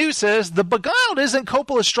BuzzFeed News says, The Beguiled isn't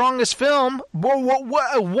Coppola's strongest film.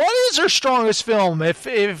 What is her strongest film, if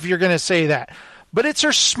you're going to say that? But it's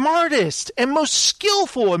her smartest and most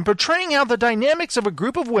skillful in portraying how the dynamics of a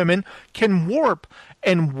group of women can warp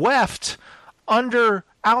and weft under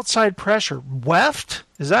outside pressure. Weft?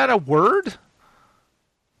 Is that a word?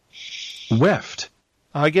 Weft.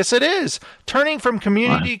 I guess it is. Turning from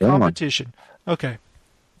community competition. Okay.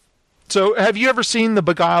 So, have you ever seen The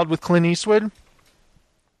Beguiled with Clint Eastwood?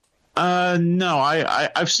 No,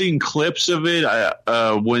 I've seen clips of it.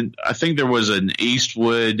 When I think there was an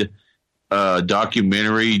Eastwood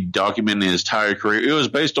documentary documenting his entire career. It was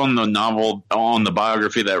based on the novel, on the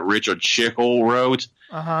biography that Richard Schickel wrote.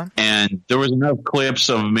 Uh-huh. And there was enough clips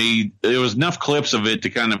of it to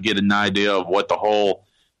kind of get an idea of what the whole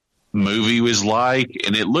movie was like,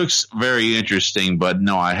 and it looks very interesting, but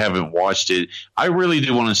no, I haven't watched it. I really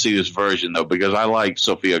do want to see this version, though, because I like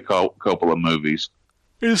Sofia Coppola movies.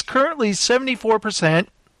 is currently 74%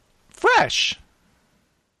 fresh.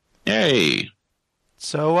 Yay.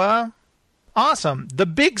 So, awesome. The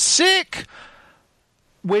Big Sick,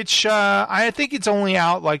 which I think it's only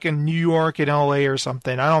out like in New York and LA or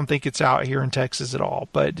something. I don't think it's out here in Texas at all.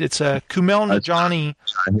 But it's a Kumail Nanjiani,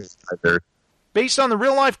 based on the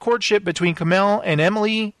real-life courtship between Kumail and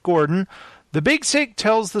Emily Gordon. The Big Sick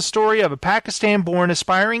tells the story of a Pakistan-born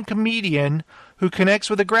aspiring comedian who connects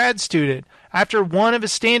with a grad student after one of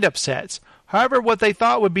his stand-up sets. However, what they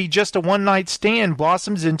thought would be just a one-night stand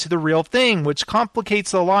blossoms into the real thing, which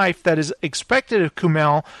complicates the life that is expected of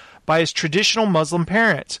Kumail by his traditional Muslim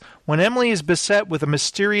parents. When Emily is beset with a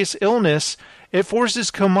mysterious illness, it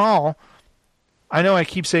forces Kumail, I know I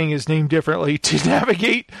keep saying his name differently, to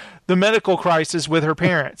navigate the medical crisis with her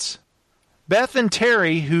parents, Beth and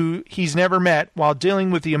Terry, who he's never met, while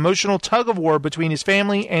dealing with the emotional tug-of-war between his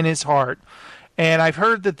family and his heart. And I've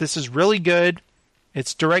heard that this is really good.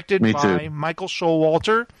 It's directed by Michael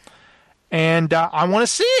Showalter, and I want to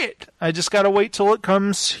see it. I just got to wait till it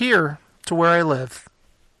comes here to where I live.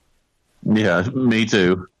 Yeah, me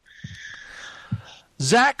too.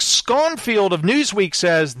 Zach Sconfield of Newsweek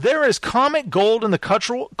says, there is comic gold in the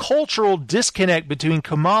cultural disconnect between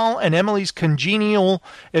Kumail and Emily's congenial,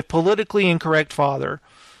 if politically incorrect, father.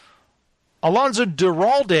 Alonzo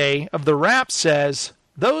Duralde of The Wrap says,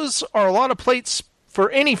 those are a lot of plates for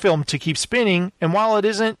any film to keep spinning, and while it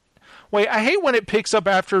isn't... Wait, I hate when it picks up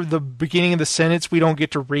after the beginning of the sentence we don't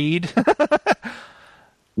get to read.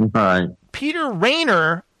 Right. Peter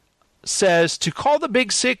Rayner says, to call The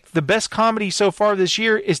Big Sick the best comedy so far this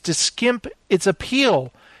year is to skimp its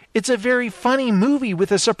appeal. It's a very funny movie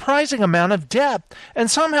with a surprising amount of depth, and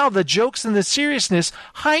somehow the jokes and the seriousness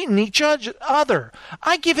heighten each other.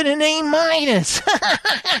 I give it an A-.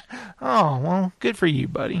 Oh, well, good for you,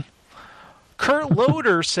 buddy. Kurt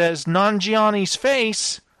Loder says, Nanjiani's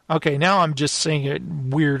face... Okay, now I'm just saying it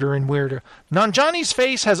weirder and weirder. Nanjiani's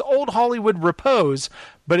face has old Hollywood repose,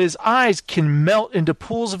 but his eyes can melt into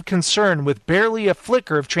pools of concern with barely a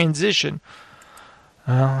flicker of transition.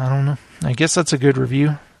 I don't know. I guess that's a good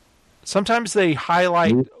review. Sometimes they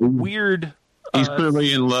highlight weird... He's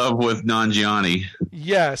clearly in love with Nanjiani.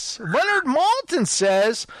 Yes. Leonard Maltin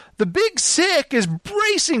says, The Big Sick is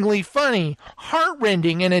bracingly funny,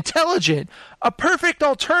 heartrending, and intelligent. A perfect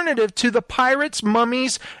alternative to the pirates,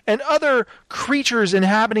 mummies, and other creatures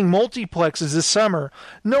inhabiting multiplexes this summer.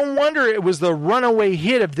 No wonder it was the runaway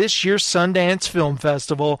hit of this year's Sundance Film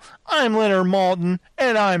Festival. I'm Leonard Maltin,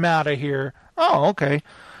 and I'm out of here. Oh, okay.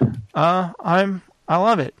 I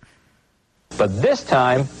love it. But this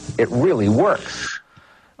time, it really works.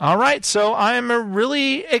 All right, so I'm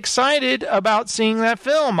really excited about seeing that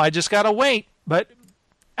film. I just got to wait. But,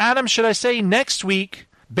 Adam, should I say next week,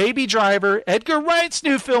 Baby Driver, Edgar Wright's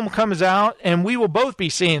new film comes out, and we will both be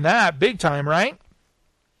seeing that big time, right?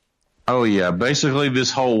 Oh, yeah. Basically,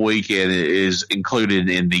 this whole weekend is included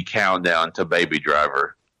in the countdown to Baby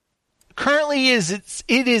Driver. Currently,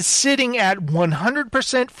 it is sitting at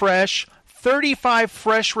 100% fresh, 35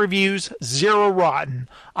 fresh reviews, 0 rotten.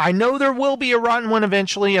 I know there will be a rotten one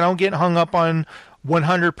eventually, and I'll get hung up on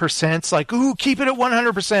 100%. It's like, ooh, keep it at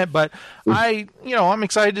 100%. But I'm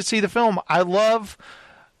excited to see the film. I love,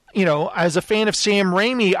 as a fan of Sam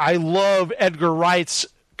Raimi, I love Edgar Wright's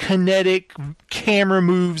kinetic camera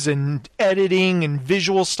moves and editing and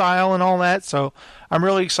visual style and all that. So I'm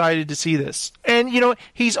really excited to see this. And,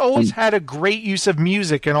 he's always had a great use of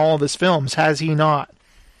music in all of his films, has he not?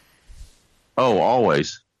 Oh,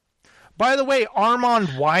 always. By the way, Armand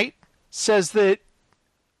White says that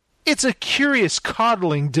it's a curious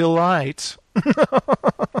coddling delight.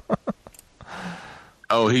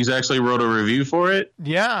 Oh, he's actually wrote a review for it?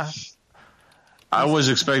 Yeah. I was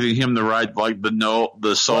expecting him to write like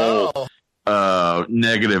the sole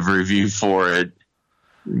negative review for it,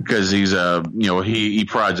 because he's he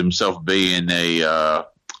prides himself being a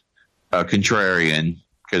contrarian.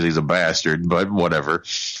 Because he's a bastard, but whatever.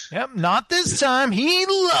 Yep, not this time. He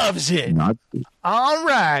loves it. All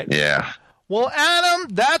right. Yeah. Well,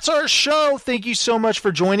 Adam, that's our show. Thank you so much for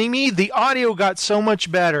joining me. The audio got so much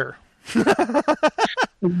better.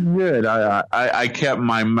 Good. I kept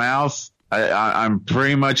my mouth. I'm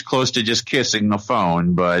pretty much close to just kissing the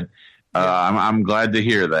phone, but I'm glad to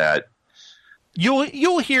hear that.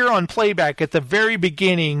 You'll hear on playback at the very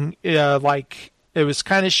beginning, it was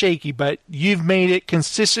kind of shaky, but you've made it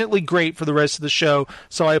consistently great for the rest of the show.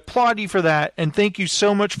 So I applaud you for that, and thank you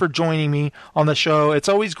so much for joining me on the show. It's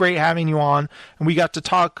always great having you on, and we got to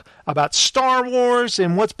talk about Star Wars,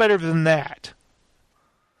 and what's better than that?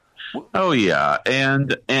 Oh, yeah,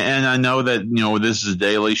 and I know that, this is a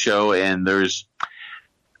daily show, and there's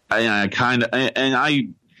I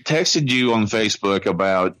texted you on Facebook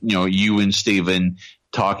about, you and Steven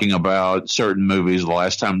talking about certain movies the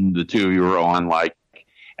last time the two of you were on, like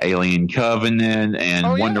Alien Covenant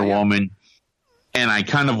and Wonder Woman. And I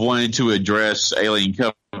kind of wanted to address Alien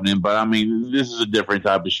Covenant, but I mean, this is a different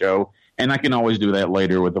type of show, and I can always do that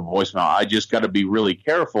later with a voicemail. I just got to be really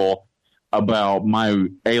careful about my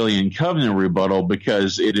Alien Covenant rebuttal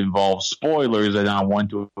because it involves spoilers, and I want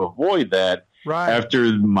to avoid that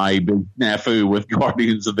after my big snafu with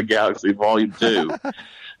Guardians of the Galaxy Volume 2.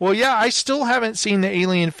 Well, yeah, I still haven't seen the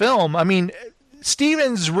Alien film. I mean,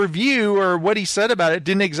 Steven's review or what he said about it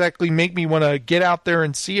didn't exactly make me want to get out there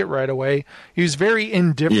and see it right away. He was very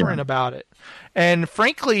indifferent about it. And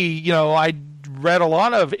frankly, I read a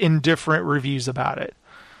lot of indifferent reviews about it.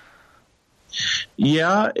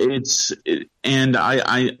 Yeah, and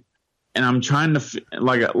I'm trying to,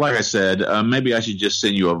 like I said, maybe I should just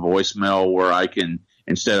send you a voicemail where I can,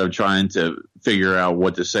 instead of trying to figure out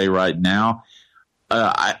what to say right now.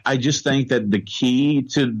 I just think that the key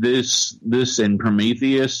to this in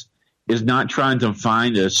Prometheus is not trying to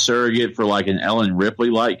find a surrogate for like an Ellen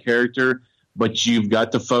Ripley-like character, but you've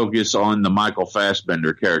got to focus on the Michael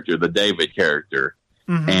Fassbender character, the David character,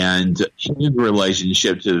 and his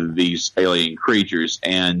relationship to these alien creatures.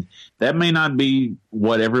 And that may not be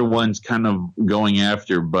what everyone's kind of going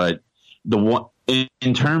after, but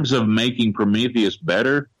in terms of making Prometheus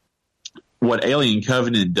better, what Alien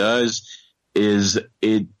Covenant does is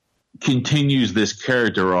it continues this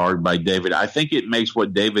character arc by David. I think it makes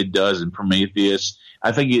what David does in Prometheus,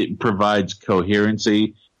 I think it provides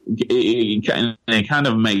coherency. It kind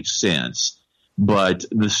of makes sense. But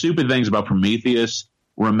the stupid things about Prometheus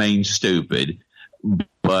remain stupid.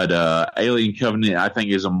 But Alien Covenant, I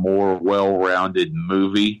think, is a more well-rounded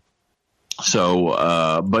movie.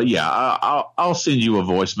 So, but yeah, I'll send you a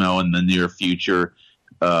voicemail in the near future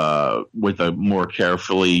with a more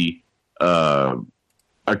carefully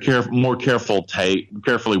more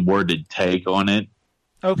carefully worded take on it.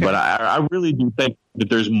 Okay. But I really do think that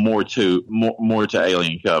there's more to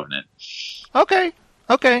Alien Covenant. Okay.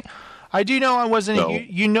 I do know I wasn't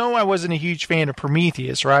I wasn't a huge fan of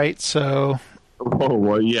Prometheus, right? So. Oh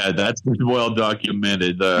well, yeah, that's well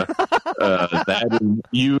documented. That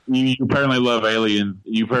you apparently love Alien.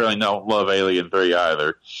 You apparently don't love Alien 3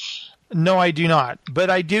 either. No, I do not. But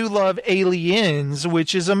I do love Aliens,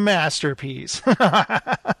 which is a masterpiece.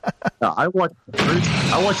 I watched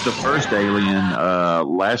the first Alien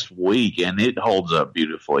last week, and it holds up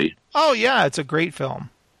beautifully. Oh, yeah. It's a great film.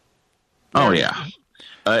 Oh, yeah.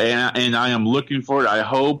 And I am looking for it. I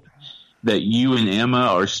hope that you and Emma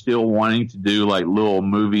are still wanting to do like little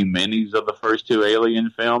movie minis of the first two Alien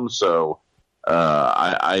films. So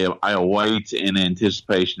I await in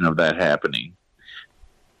anticipation of that happening.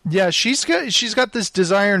 Yeah, she's got this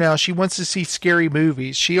desire now. She wants to see scary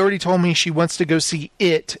movies. She already told me she wants to go see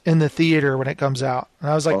It in the theater when it comes out. And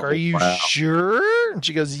I was like, "Are you sure?" And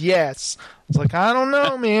she goes, "Yes." I was like, "I don't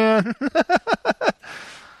know, man."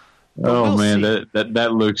 Oh man, see.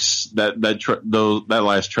 that looks that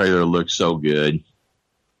last trailer looks so good.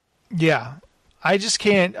 Yeah. I just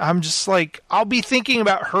can't. I'm just like, I'll be thinking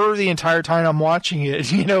about her the entire time I'm watching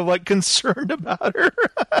it, like concerned about her.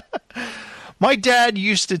 My dad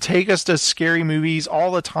used to take us to scary movies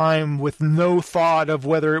all the time with no thought of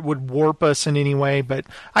whether it would warp us in any way, but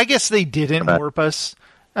I guess they didn't warp us.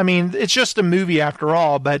 I mean, it's just a movie after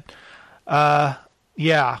all, but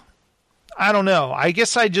yeah, I don't know. I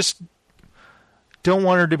guess I just don't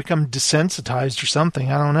want her to become desensitized or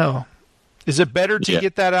something. I don't know. Is it better to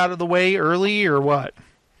get that out of the way early or what?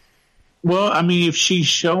 Well, I mean, if she's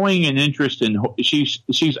showing an interest in,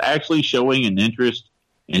 she's actually showing an interest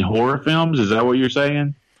in horror films, is that what you're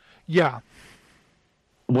saying? Yeah.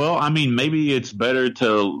 Well, I mean, maybe it's better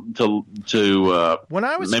to when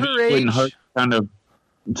I was her age, kind of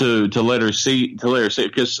to let her see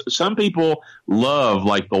because some people love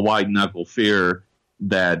like the white knuckle fear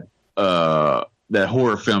that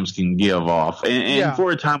horror films can give off, and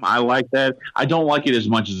for a time I like that. I don't like it as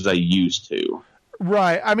much as I used to.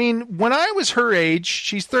 Right. I mean, when I was her age,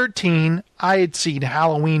 she's 13. I had seen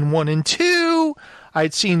Halloween 1 and 2.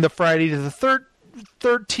 I'd seen the Friday the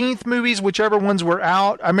 13th movies, whichever ones were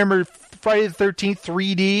out. I remember Friday the 13th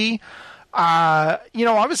 3D. I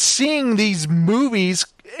was seeing these movies,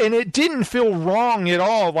 and it didn't feel wrong at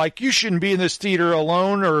all. Like, you shouldn't be in this theater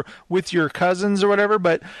alone or with your cousins or whatever,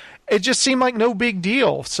 but it just seemed like no big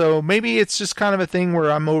deal. So maybe it's just kind of a thing where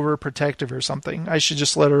I'm overprotective or something. I should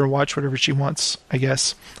just let her watch whatever she wants, I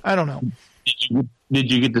guess. I don't know. Did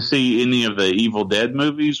you get to see any of the Evil Dead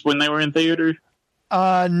movies when they were in theaters?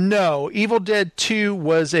 No. Evil Dead 2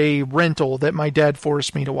 was a rental that my dad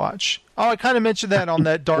forced me to watch. Oh, I kind of mentioned that on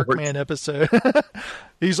that Darkman episode.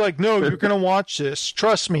 He's like, no, you're going to watch this.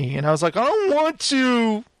 Trust me. And I was like, I don't want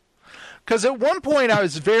to. Because at one point I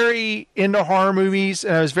was very into horror movies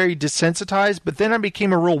and I was very desensitized, but then I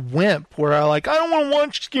became a real wimp where I don't want to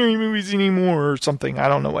watch scary movies anymore or something. I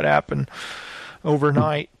don't know what happened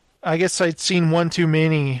overnight. I guess I'd seen one too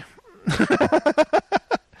many.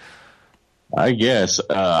 I guess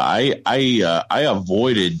I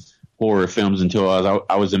avoided horror films until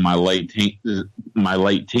I was in my late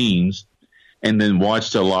teens, and then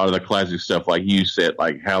watched a lot of the classic stuff, like you said,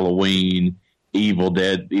 like Halloween, the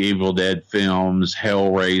Evil Dead films,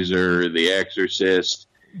 Hellraiser, The Exorcist.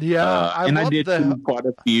 Yeah, I did see quite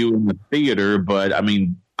a few in the theater, but I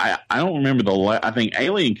mean, I don't remember I think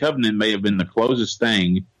Alien Covenant may have been the closest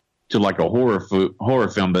thing to like a horror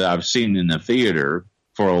film that I've seen in the theater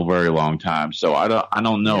for a very long time. So I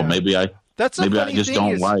don't know. Yeah. Maybe I just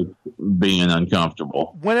don't like being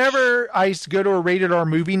uncomfortable. Whenever I go to a rated R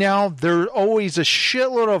movie now, there are always a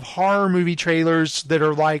shitload of horror movie trailers that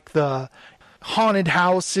are like the haunted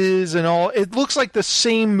houses and all. It looks like the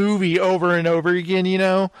same movie over and over again, you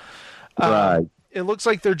know? Right. It looks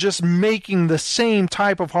like they're just making the same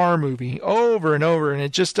type of horror movie over and over, and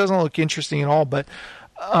it just doesn't look interesting at all. But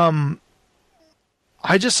I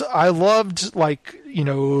loved, like, you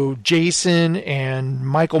know, Jason and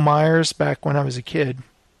Michael Myers back when I was a kid.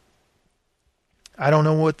 I don't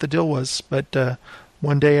know what the deal was, but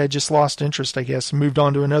one day I just lost interest, I guess, and moved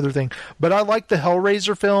on to another thing. But I liked the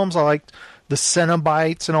Hellraiser films. I liked the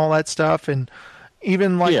Cenobites and all that stuff. And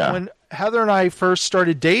even like when Heather and I first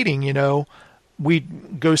started dating, you know,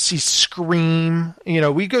 we'd go see Scream. You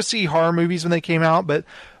know, we'd go see horror movies when they came out, but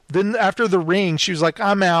then after The Ring, she was like,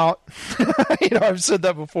 I'm out. You know, I've said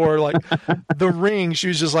that before. Like, The Ring, she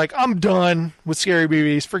was just like, I'm done with scary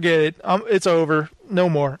movies. Forget it. It's over. No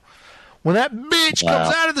more. When that bitch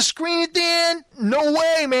comes out of the screen at the end, no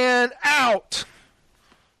way, man. Out.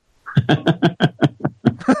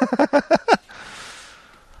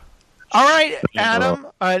 All right, Adam,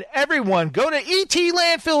 everyone, go to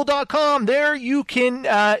etlandfill.com. There you can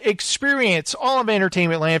experience all of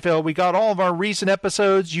Entertainment Landfill. We got all of our recent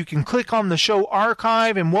episodes. You can click on the show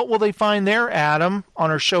archive, and what will they find there, Adam,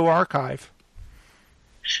 on our show archive?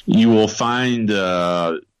 You will find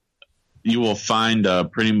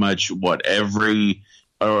pretty much every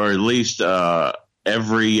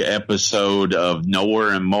episode of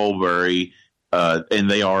Nowhere in Mulberry,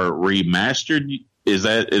 and they are remastered. Is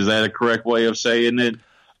that a correct way of saying it?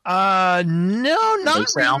 No, not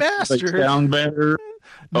remastered. They sound better.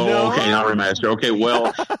 Oh, no. Okay, not remastered. Okay,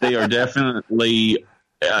 well, they are definitely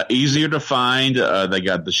easier to find. They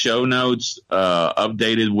got the show notes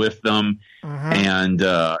updated with them. Mm-hmm. And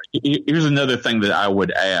here's another thing that I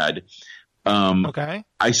would add. Okay.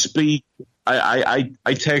 I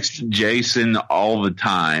text Jason all the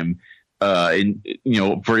time. And, you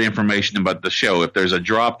know, for information about the show, if there's a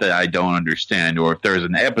drop that I don't understand, or if there's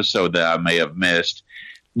an episode that I may have missed,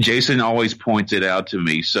 Jason always points it out to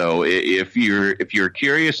me. So if you're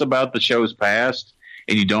curious about the show's past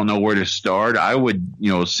and you don't know where to start, I would,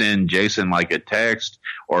 you know, send Jason like a text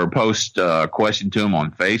or post a question to him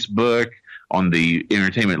on Facebook, on the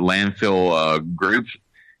Entertainment Landfill group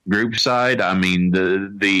side. I mean,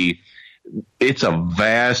 it's a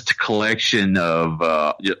vast collection of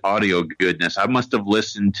audio goodness. I must have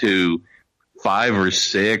listened to 5 or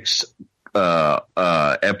 6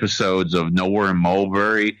 episodes of Nowhere in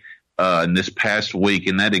Mulberry in this past week,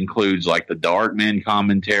 and that includes like the Darkman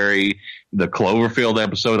commentary, the Cloverfield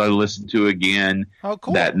episode I listened to again,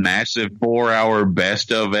 that massive 4-hour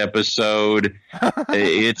best of episode.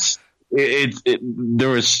 There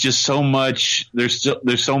was just so much. There's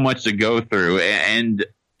so much to go through, and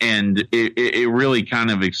it really kind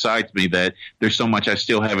of excites me that there's so much I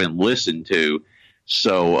still haven't listened to.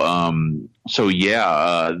 So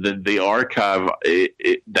the archive,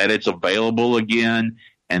 that it's available again,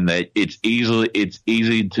 and that it's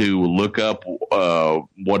easy to look up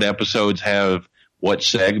what episodes have what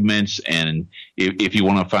segments, and if you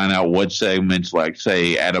want to find out what segments, like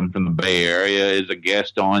say Adam from the Bay Area is a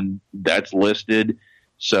guest on, that's listed.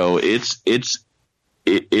 So it's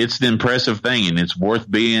an impressive thing, and it's worth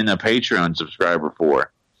being a Patreon subscriber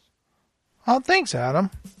for. Oh, thanks,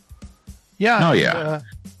 Adam. Yeah. Oh, yeah.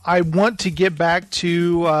 I want to get back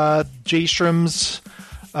to J. Strom's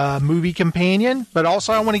movie companion, but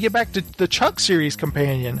also I want to get back to the Chuck series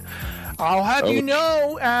companion. I'll have you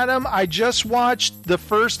know, Adam, I just watched the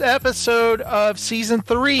first episode of season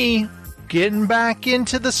 3. Getting back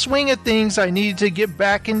into the swing of things. I needed to get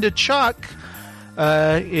back into Chuck.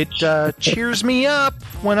 It cheers me up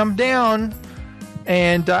when I'm down,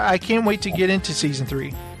 and I can't wait to get into season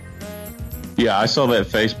 3. Yeah, I saw that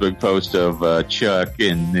Facebook post of Chuck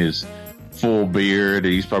in his full beard.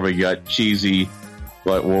 He's probably got cheesy.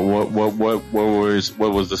 Like what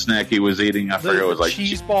was the snack he was eating? I forget. It was like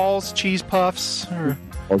cheese balls, cheese puffs. Or...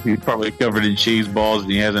 He's probably covered in cheese balls,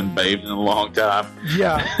 and he hasn't bathed in a long time.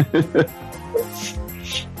 Yeah,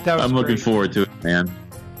 I'm looking forward to it, man.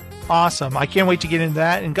 Awesome! I can't wait to get into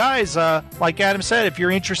that. And guys, like Adam said, if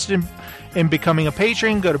you're interested in becoming a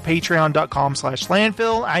patron, go to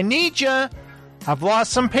patreon.com/landfill. I need you. I've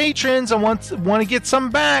lost some patrons. I want to get some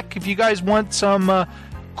back. If you guys want some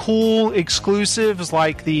cool exclusives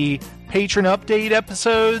like the patron update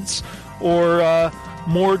episodes or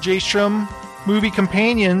more J-Strom movie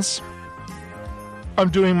companions, I'm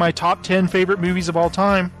doing my top 10 favorite movies of all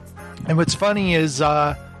time. And what's funny is,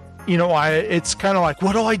 it's kind of like,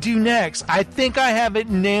 what do I do next? I think I have it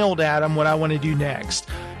nailed, Adam, what I want to do next.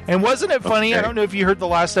 And wasn't it funny? Okay. I don't know if you heard the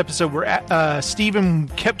last episode where Steven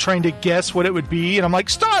kept trying to guess what it would be. And I'm like,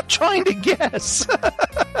 stop trying to guess.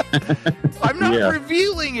 I'm not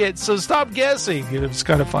revealing it, so stop guessing. It was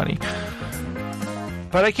kind of funny.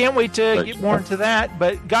 But I can't wait to get more into that.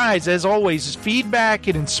 But guys, as always, feedback,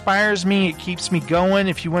 it inspires me. It keeps me going.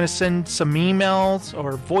 If you want to send some emails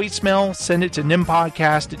or voicemail, send it to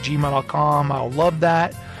nimpodcast@gmail.com. I'll love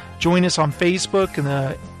that. Join us on Facebook and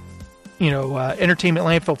the Entertainment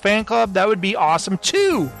Landfill Fan Club. That would be awesome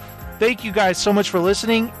too. Thank you guys so much for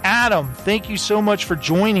listening. Adam, thank you so much for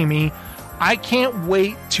joining me. I can't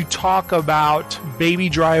wait to talk about Baby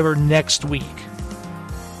Driver next week.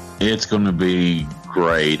 It's going to be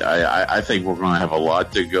great. I think we're going to have a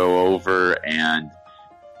lot to go over, and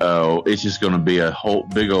it's just going to be a whole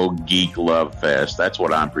big old geek love fest. That's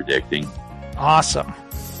what I'm predicting. Awesome.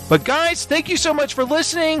 But guys, thank you so much for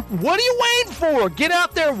listening. What are you waiting for? Get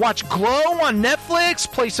out there, watch Glow on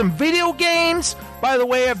Netflix, play some video games. By the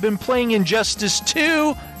way, I've been playing Injustice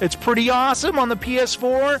 2. It's pretty awesome on the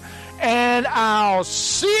PS4. And I'll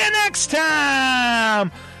see you next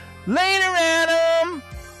time. Later, Adam.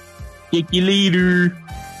 Kick you later.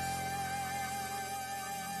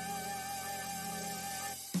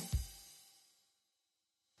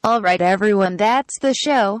 Alright everyone, that's the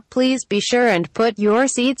show. Please be sure and put your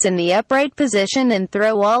seats in the upright position and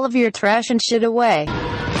throw all of your trash and shit away.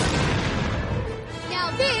 Now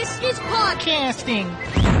this is podcasting.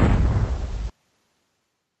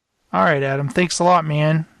 Alright, Adam, thanks a lot,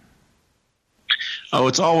 man. Oh,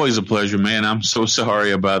 it's always a pleasure, man. I'm so sorry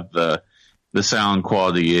about the sound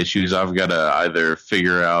quality issues. I've got to either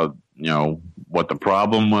figure out, what the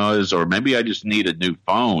problem was, or maybe I just need a new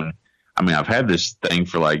phone. I mean, I've had this thing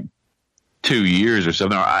for like 2 years or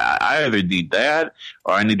something. I either need that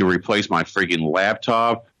or I need to replace my freaking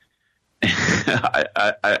laptop.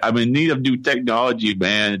 I'm in need of new technology,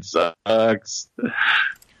 man. It sucks.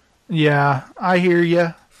 Yeah, I hear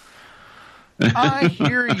you.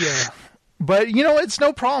 But, it's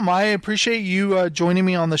no problem. I appreciate you joining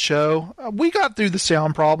me on the show. We got through the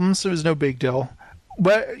sound problems. So it was no big deal.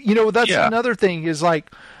 But, that's another thing is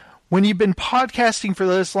like when you've been podcasting for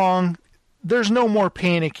this long, there's no more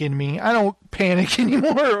panic in me. I don't panic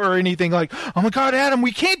anymore or anything like, oh my God, Adam,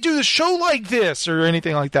 we can't do the show like this or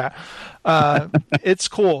anything like that. It's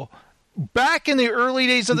cool. Back in the early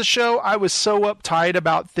days of the show, I was so uptight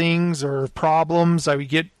about things or problems. I would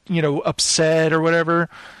get, upset or whatever.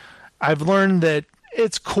 I've learned that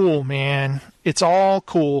it's cool, man. It's all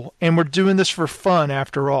cool. And we're doing this for fun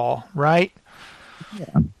after all, right?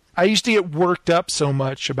 Yeah. I used to get worked up so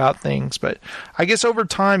much about things, but I guess over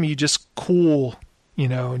time you just cool,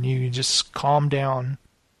 and you just calm down.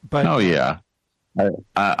 But yeah,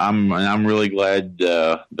 I'm really glad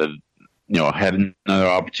that I had another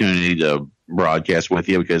opportunity to broadcast with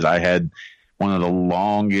you because I had one of the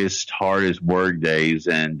longest, hardest work days,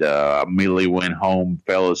 and immediately went home,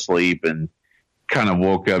 fell asleep, and kind of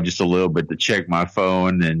woke up just a little bit to check my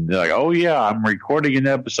phone, and they're like, "Oh yeah, I'm recording an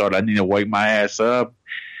episode. I need to wake my ass up."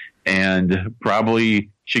 And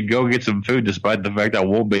probably should go get some food, despite the fact I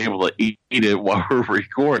won't be able to eat it while we're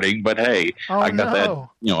recording. But hey, I got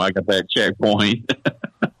that checkpoint.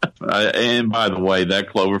 And by the way, that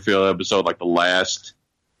Cloverfield episode, like the last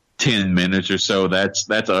 10 minutes or so, that's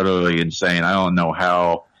utterly insane. I don't know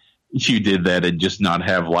how you did that and just not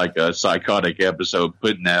have like a psychotic episode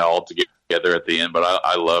putting that all together at the end. But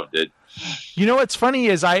I loved it. What's funny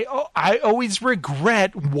is I always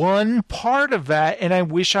regret one part of that, and I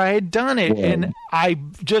wish I had done it. Yeah. And I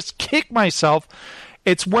just kick myself.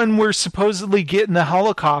 It's when we're supposedly getting the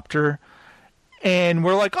helicopter, and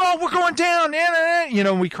we're like, "Oh, we're going down,"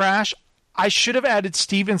 we crash. I should have added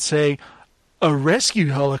Steve and say, a rescue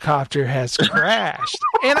helicopter has crashed.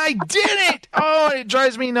 And I did it! Oh, it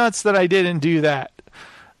drives me nuts that I didn't do that.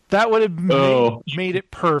 That would have made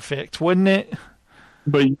it perfect, wouldn't it?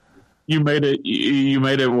 But you made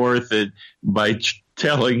it worth it by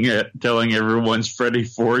telling everyone's Freddie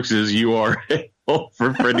Forks' URL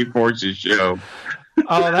for Freddie Forks' show.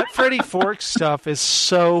 Oh, that Freddie Forks stuff is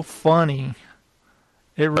so funny.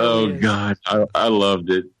 It really is. God, I loved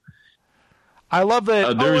it. I love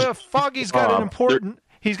that. Foggy's got an important.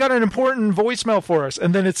 He's got an important voicemail for us,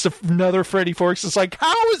 and then it's another Freddie Forks. It's like,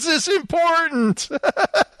 how is this important?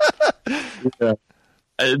 Yeah.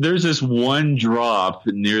 There's this one drop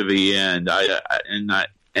near the end.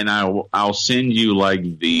 I'll send you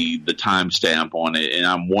like the timestamp on it, and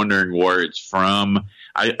I'm wondering where it's from.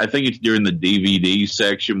 I think it's during the DVD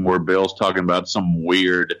section where Bill's talking about some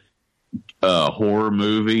weird horror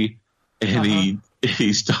movie, and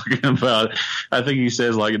he's talking about, I think he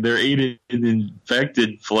says like they're eating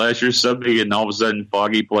infected flesh or something, and all of a sudden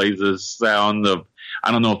Foggy plays a sound of,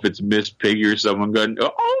 I don't know if it's Miss Piggy or someone going,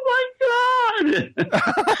 oh my God! And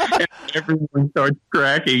everyone starts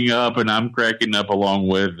cracking up, and I'm cracking up along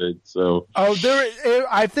with it. So,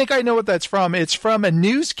 I think I know what that's from. It's from a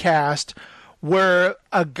newscast where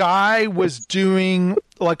a guy was doing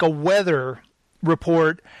like a weather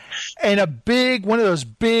report, and one of those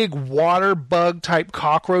big water bug type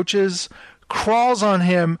cockroaches crawls on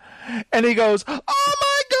him, and he goes, oh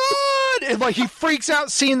my God! And like he freaks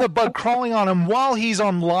out seeing the bug crawling on him while he's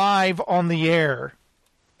on live on the air.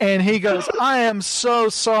 And he goes, I am so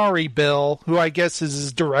sorry, Bill, who I guess is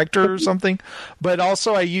his director or something. But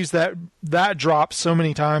also I use that drop so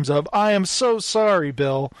many times of, I am so sorry,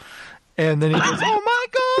 Bill. And then he goes, oh my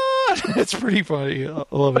God! It's pretty funny. I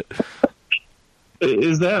love it.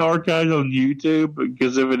 Is that archived on YouTube?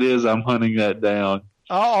 Because if it is, I'm hunting that down.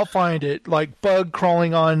 I'll find it. Like bug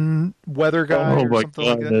crawling on weather guy or something like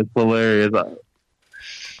that. That's hilarious.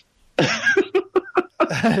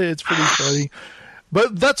 It's pretty funny.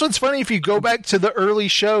 But that's what's funny. If you go back to the early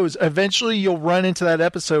shows, eventually you'll run into that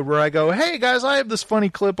episode where I go, hey guys, I have this funny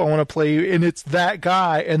clip I want to play you, and it's that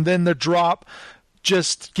guy, and then the drop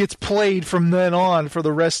just gets played from then on for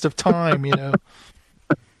the rest of time, you know.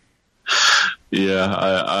 Yeah,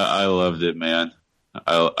 I loved it, man.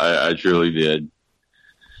 I truly did.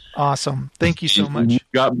 Awesome. Thank you so much. You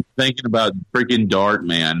got me thinking about freaking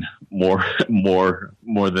Darkman more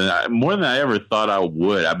than I ever thought I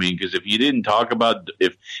would. I mean, because if you didn't talk about,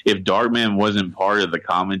 if Darkman wasn't part of the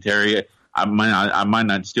commentary, I might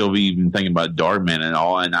not still be even thinking about Darkman at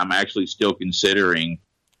all. And I'm actually still considering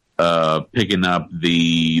picking up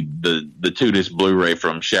the 2-disc Blu-ray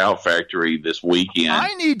from Shout Factory this weekend.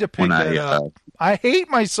 I need to pick that up. I hate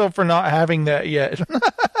myself for not having that yet.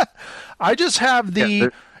 I just have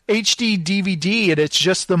the HD DVD, and it's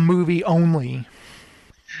just the movie only.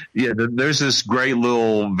 Yeah, there's this great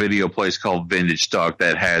little video place called Vintage Stock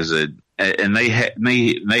that has it, and they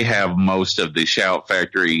have most of the Shout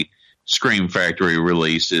Factory, Scream Factory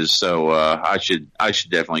releases. So I should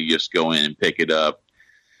definitely just go in and pick it up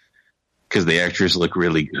because the extras look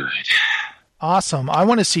really good. Awesome! I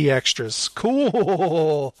want to see extras.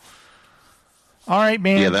 Cool. All right,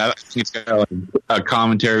 man. Yeah, he's got a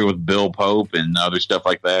commentary with Bill Pope and other stuff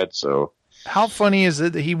like that. So, how funny is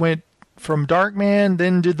it that he went from Darkman,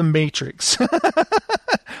 then did The Matrix?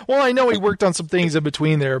 Well, I know he worked on some things in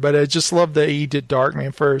between there, but I just love that he did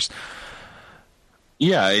Darkman first.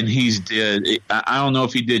 Yeah, and I don't know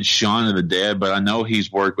if he did Shaun of the Dead, but I know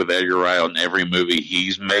he's worked with Edgar Wright on every movie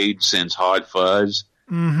he's made since Hot Fuzz.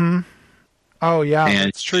 Mm-hmm. Oh, yeah, and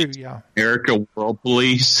that's true, yeah. Erica World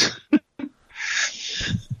Police.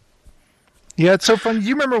 Yeah, it's so fun.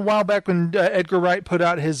 You remember a while back when Edgar Wright put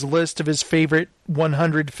out his list of his favorite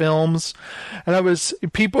 100 films, and he was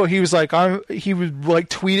like, he would like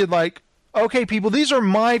tweeted like, okay, people, these are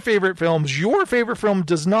my favorite films. Your favorite film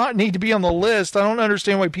does not need to be on the list. I don't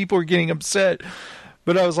understand why people are getting upset.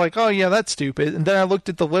 But I was like, oh yeah, that's stupid. And then I looked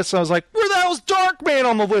at the list and I was like, where the hell's Darkman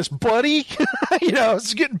on the list, buddy? You know, I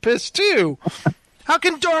was getting pissed too. How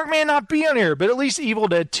can Darkman not be on here? But at least Evil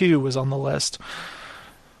Dead 2 was on the list.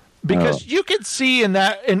 Because you could see in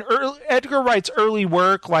Edgar Wright's early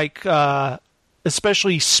work, like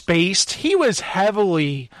especially Spaced, he was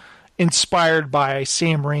heavily inspired by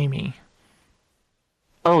Sam Raimi.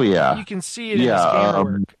 Oh yeah, you can see it in his camera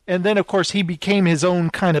work. And then of course he became his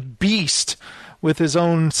own kind of beast with his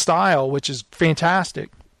own style, which is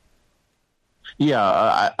fantastic. Yeah,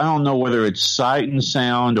 I don't know whether it's Sight and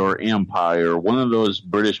Sound or Empire. One of those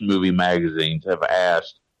British movie magazines have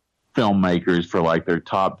asked filmmakers for like their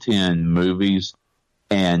top 10 movies,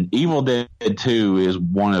 and Evil Dead 2 is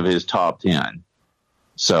one of his top 10.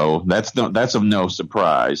 So that's of no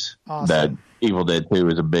surprise awesome. that Evil Dead 2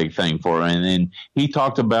 is a big thing for him. And then he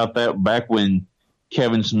talked about that back when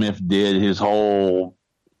Kevin Smith did his whole,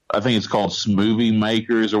 I think it's called Smoothie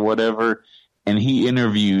Makers or whatever, and he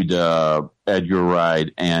interviewed Edgar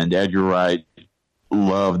Wright, and Edgar Wright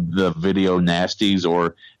loved the video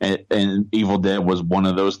nasties, and Evil Dead was one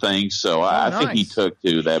of those things. So I think he took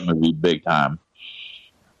to that movie big time.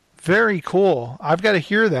 Very cool. I've got to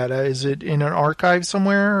hear that. Is it in an archive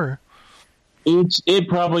somewhere? Or? It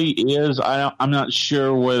probably is. I'm not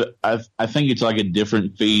sure what. I think it's like a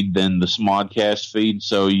different feed than the Smodcast feed.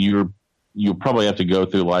 So you'll probably have to go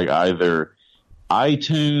through like either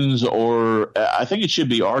iTunes or I think it should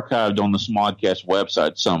be archived on the Smodcast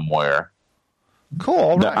website somewhere.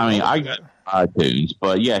 Cool. Right. I mean, I got iTunes,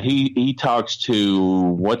 but yeah, he talks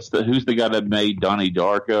to who's the guy that made Donnie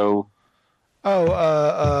Darko?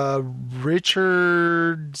 Oh,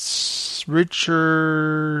 Richard somebody.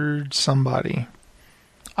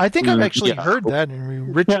 I think I've actually heard that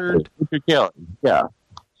in Richard Kelly. Yeah.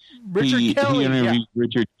 Richard Kelly. He interviewed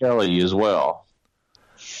Richard Kelly as well.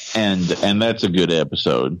 And that's a good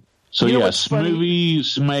episgot. So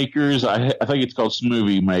Smoothie Makers. I think it's called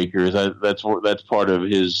Smoothie Makers. That's part of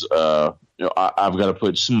his. I've got to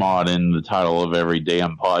put Smod in the title of every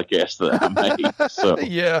damn podcast that I make. So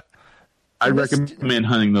yeah, I recommend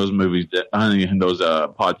hunting those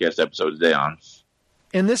podcast episodes down.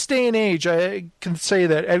 In this day and age, I can say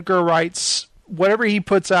that Edgar Wright's whatever he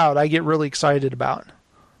puts out, I get really excited about.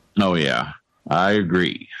 Oh yeah, I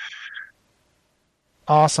agree.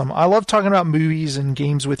 Awesome. I love talking about movies and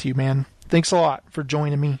games with you, man. Thanks a lot for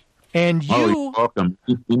joining me. And you're welcome.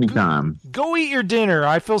 Anytime. Go eat your dinner.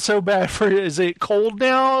 I feel so bad for it. Is it cold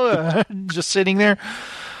now? Just sitting there.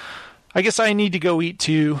 I guess I need to go eat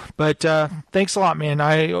too. But thanks a lot, man.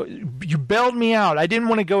 You bailed me out. I didn't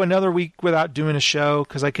want to go another week without doing a show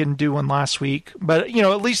because I couldn't do one last week. But,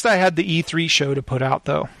 at least I had the E3 show to put out,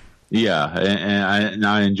 though. Yeah, and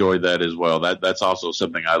I enjoyed that as well. That's also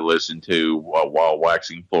something I listened to while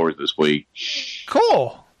waxing floors this week.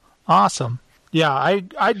 Cool. Awesome. Yeah, I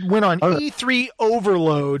went on E3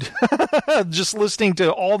 overload, just listening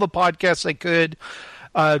to all the podcasts I could.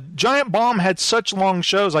 Giant Bomb had such long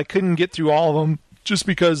shows, I couldn't get through all of them just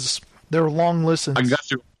because they were long listens. I got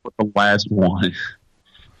through the last one.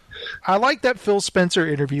 I like that Phil Spencer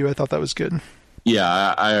interview. I thought that was good.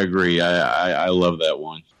 Yeah, I agree. I love that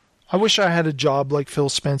one. I wish I had a job like Phil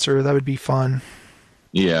Spencer. That would be fun.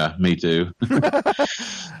 Yeah, me too. All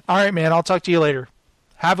right, man. I'll talk to you later.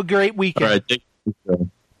 Have a great weekend. All right.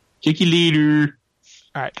 Check you later.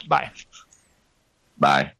 All right. Bye. Bye.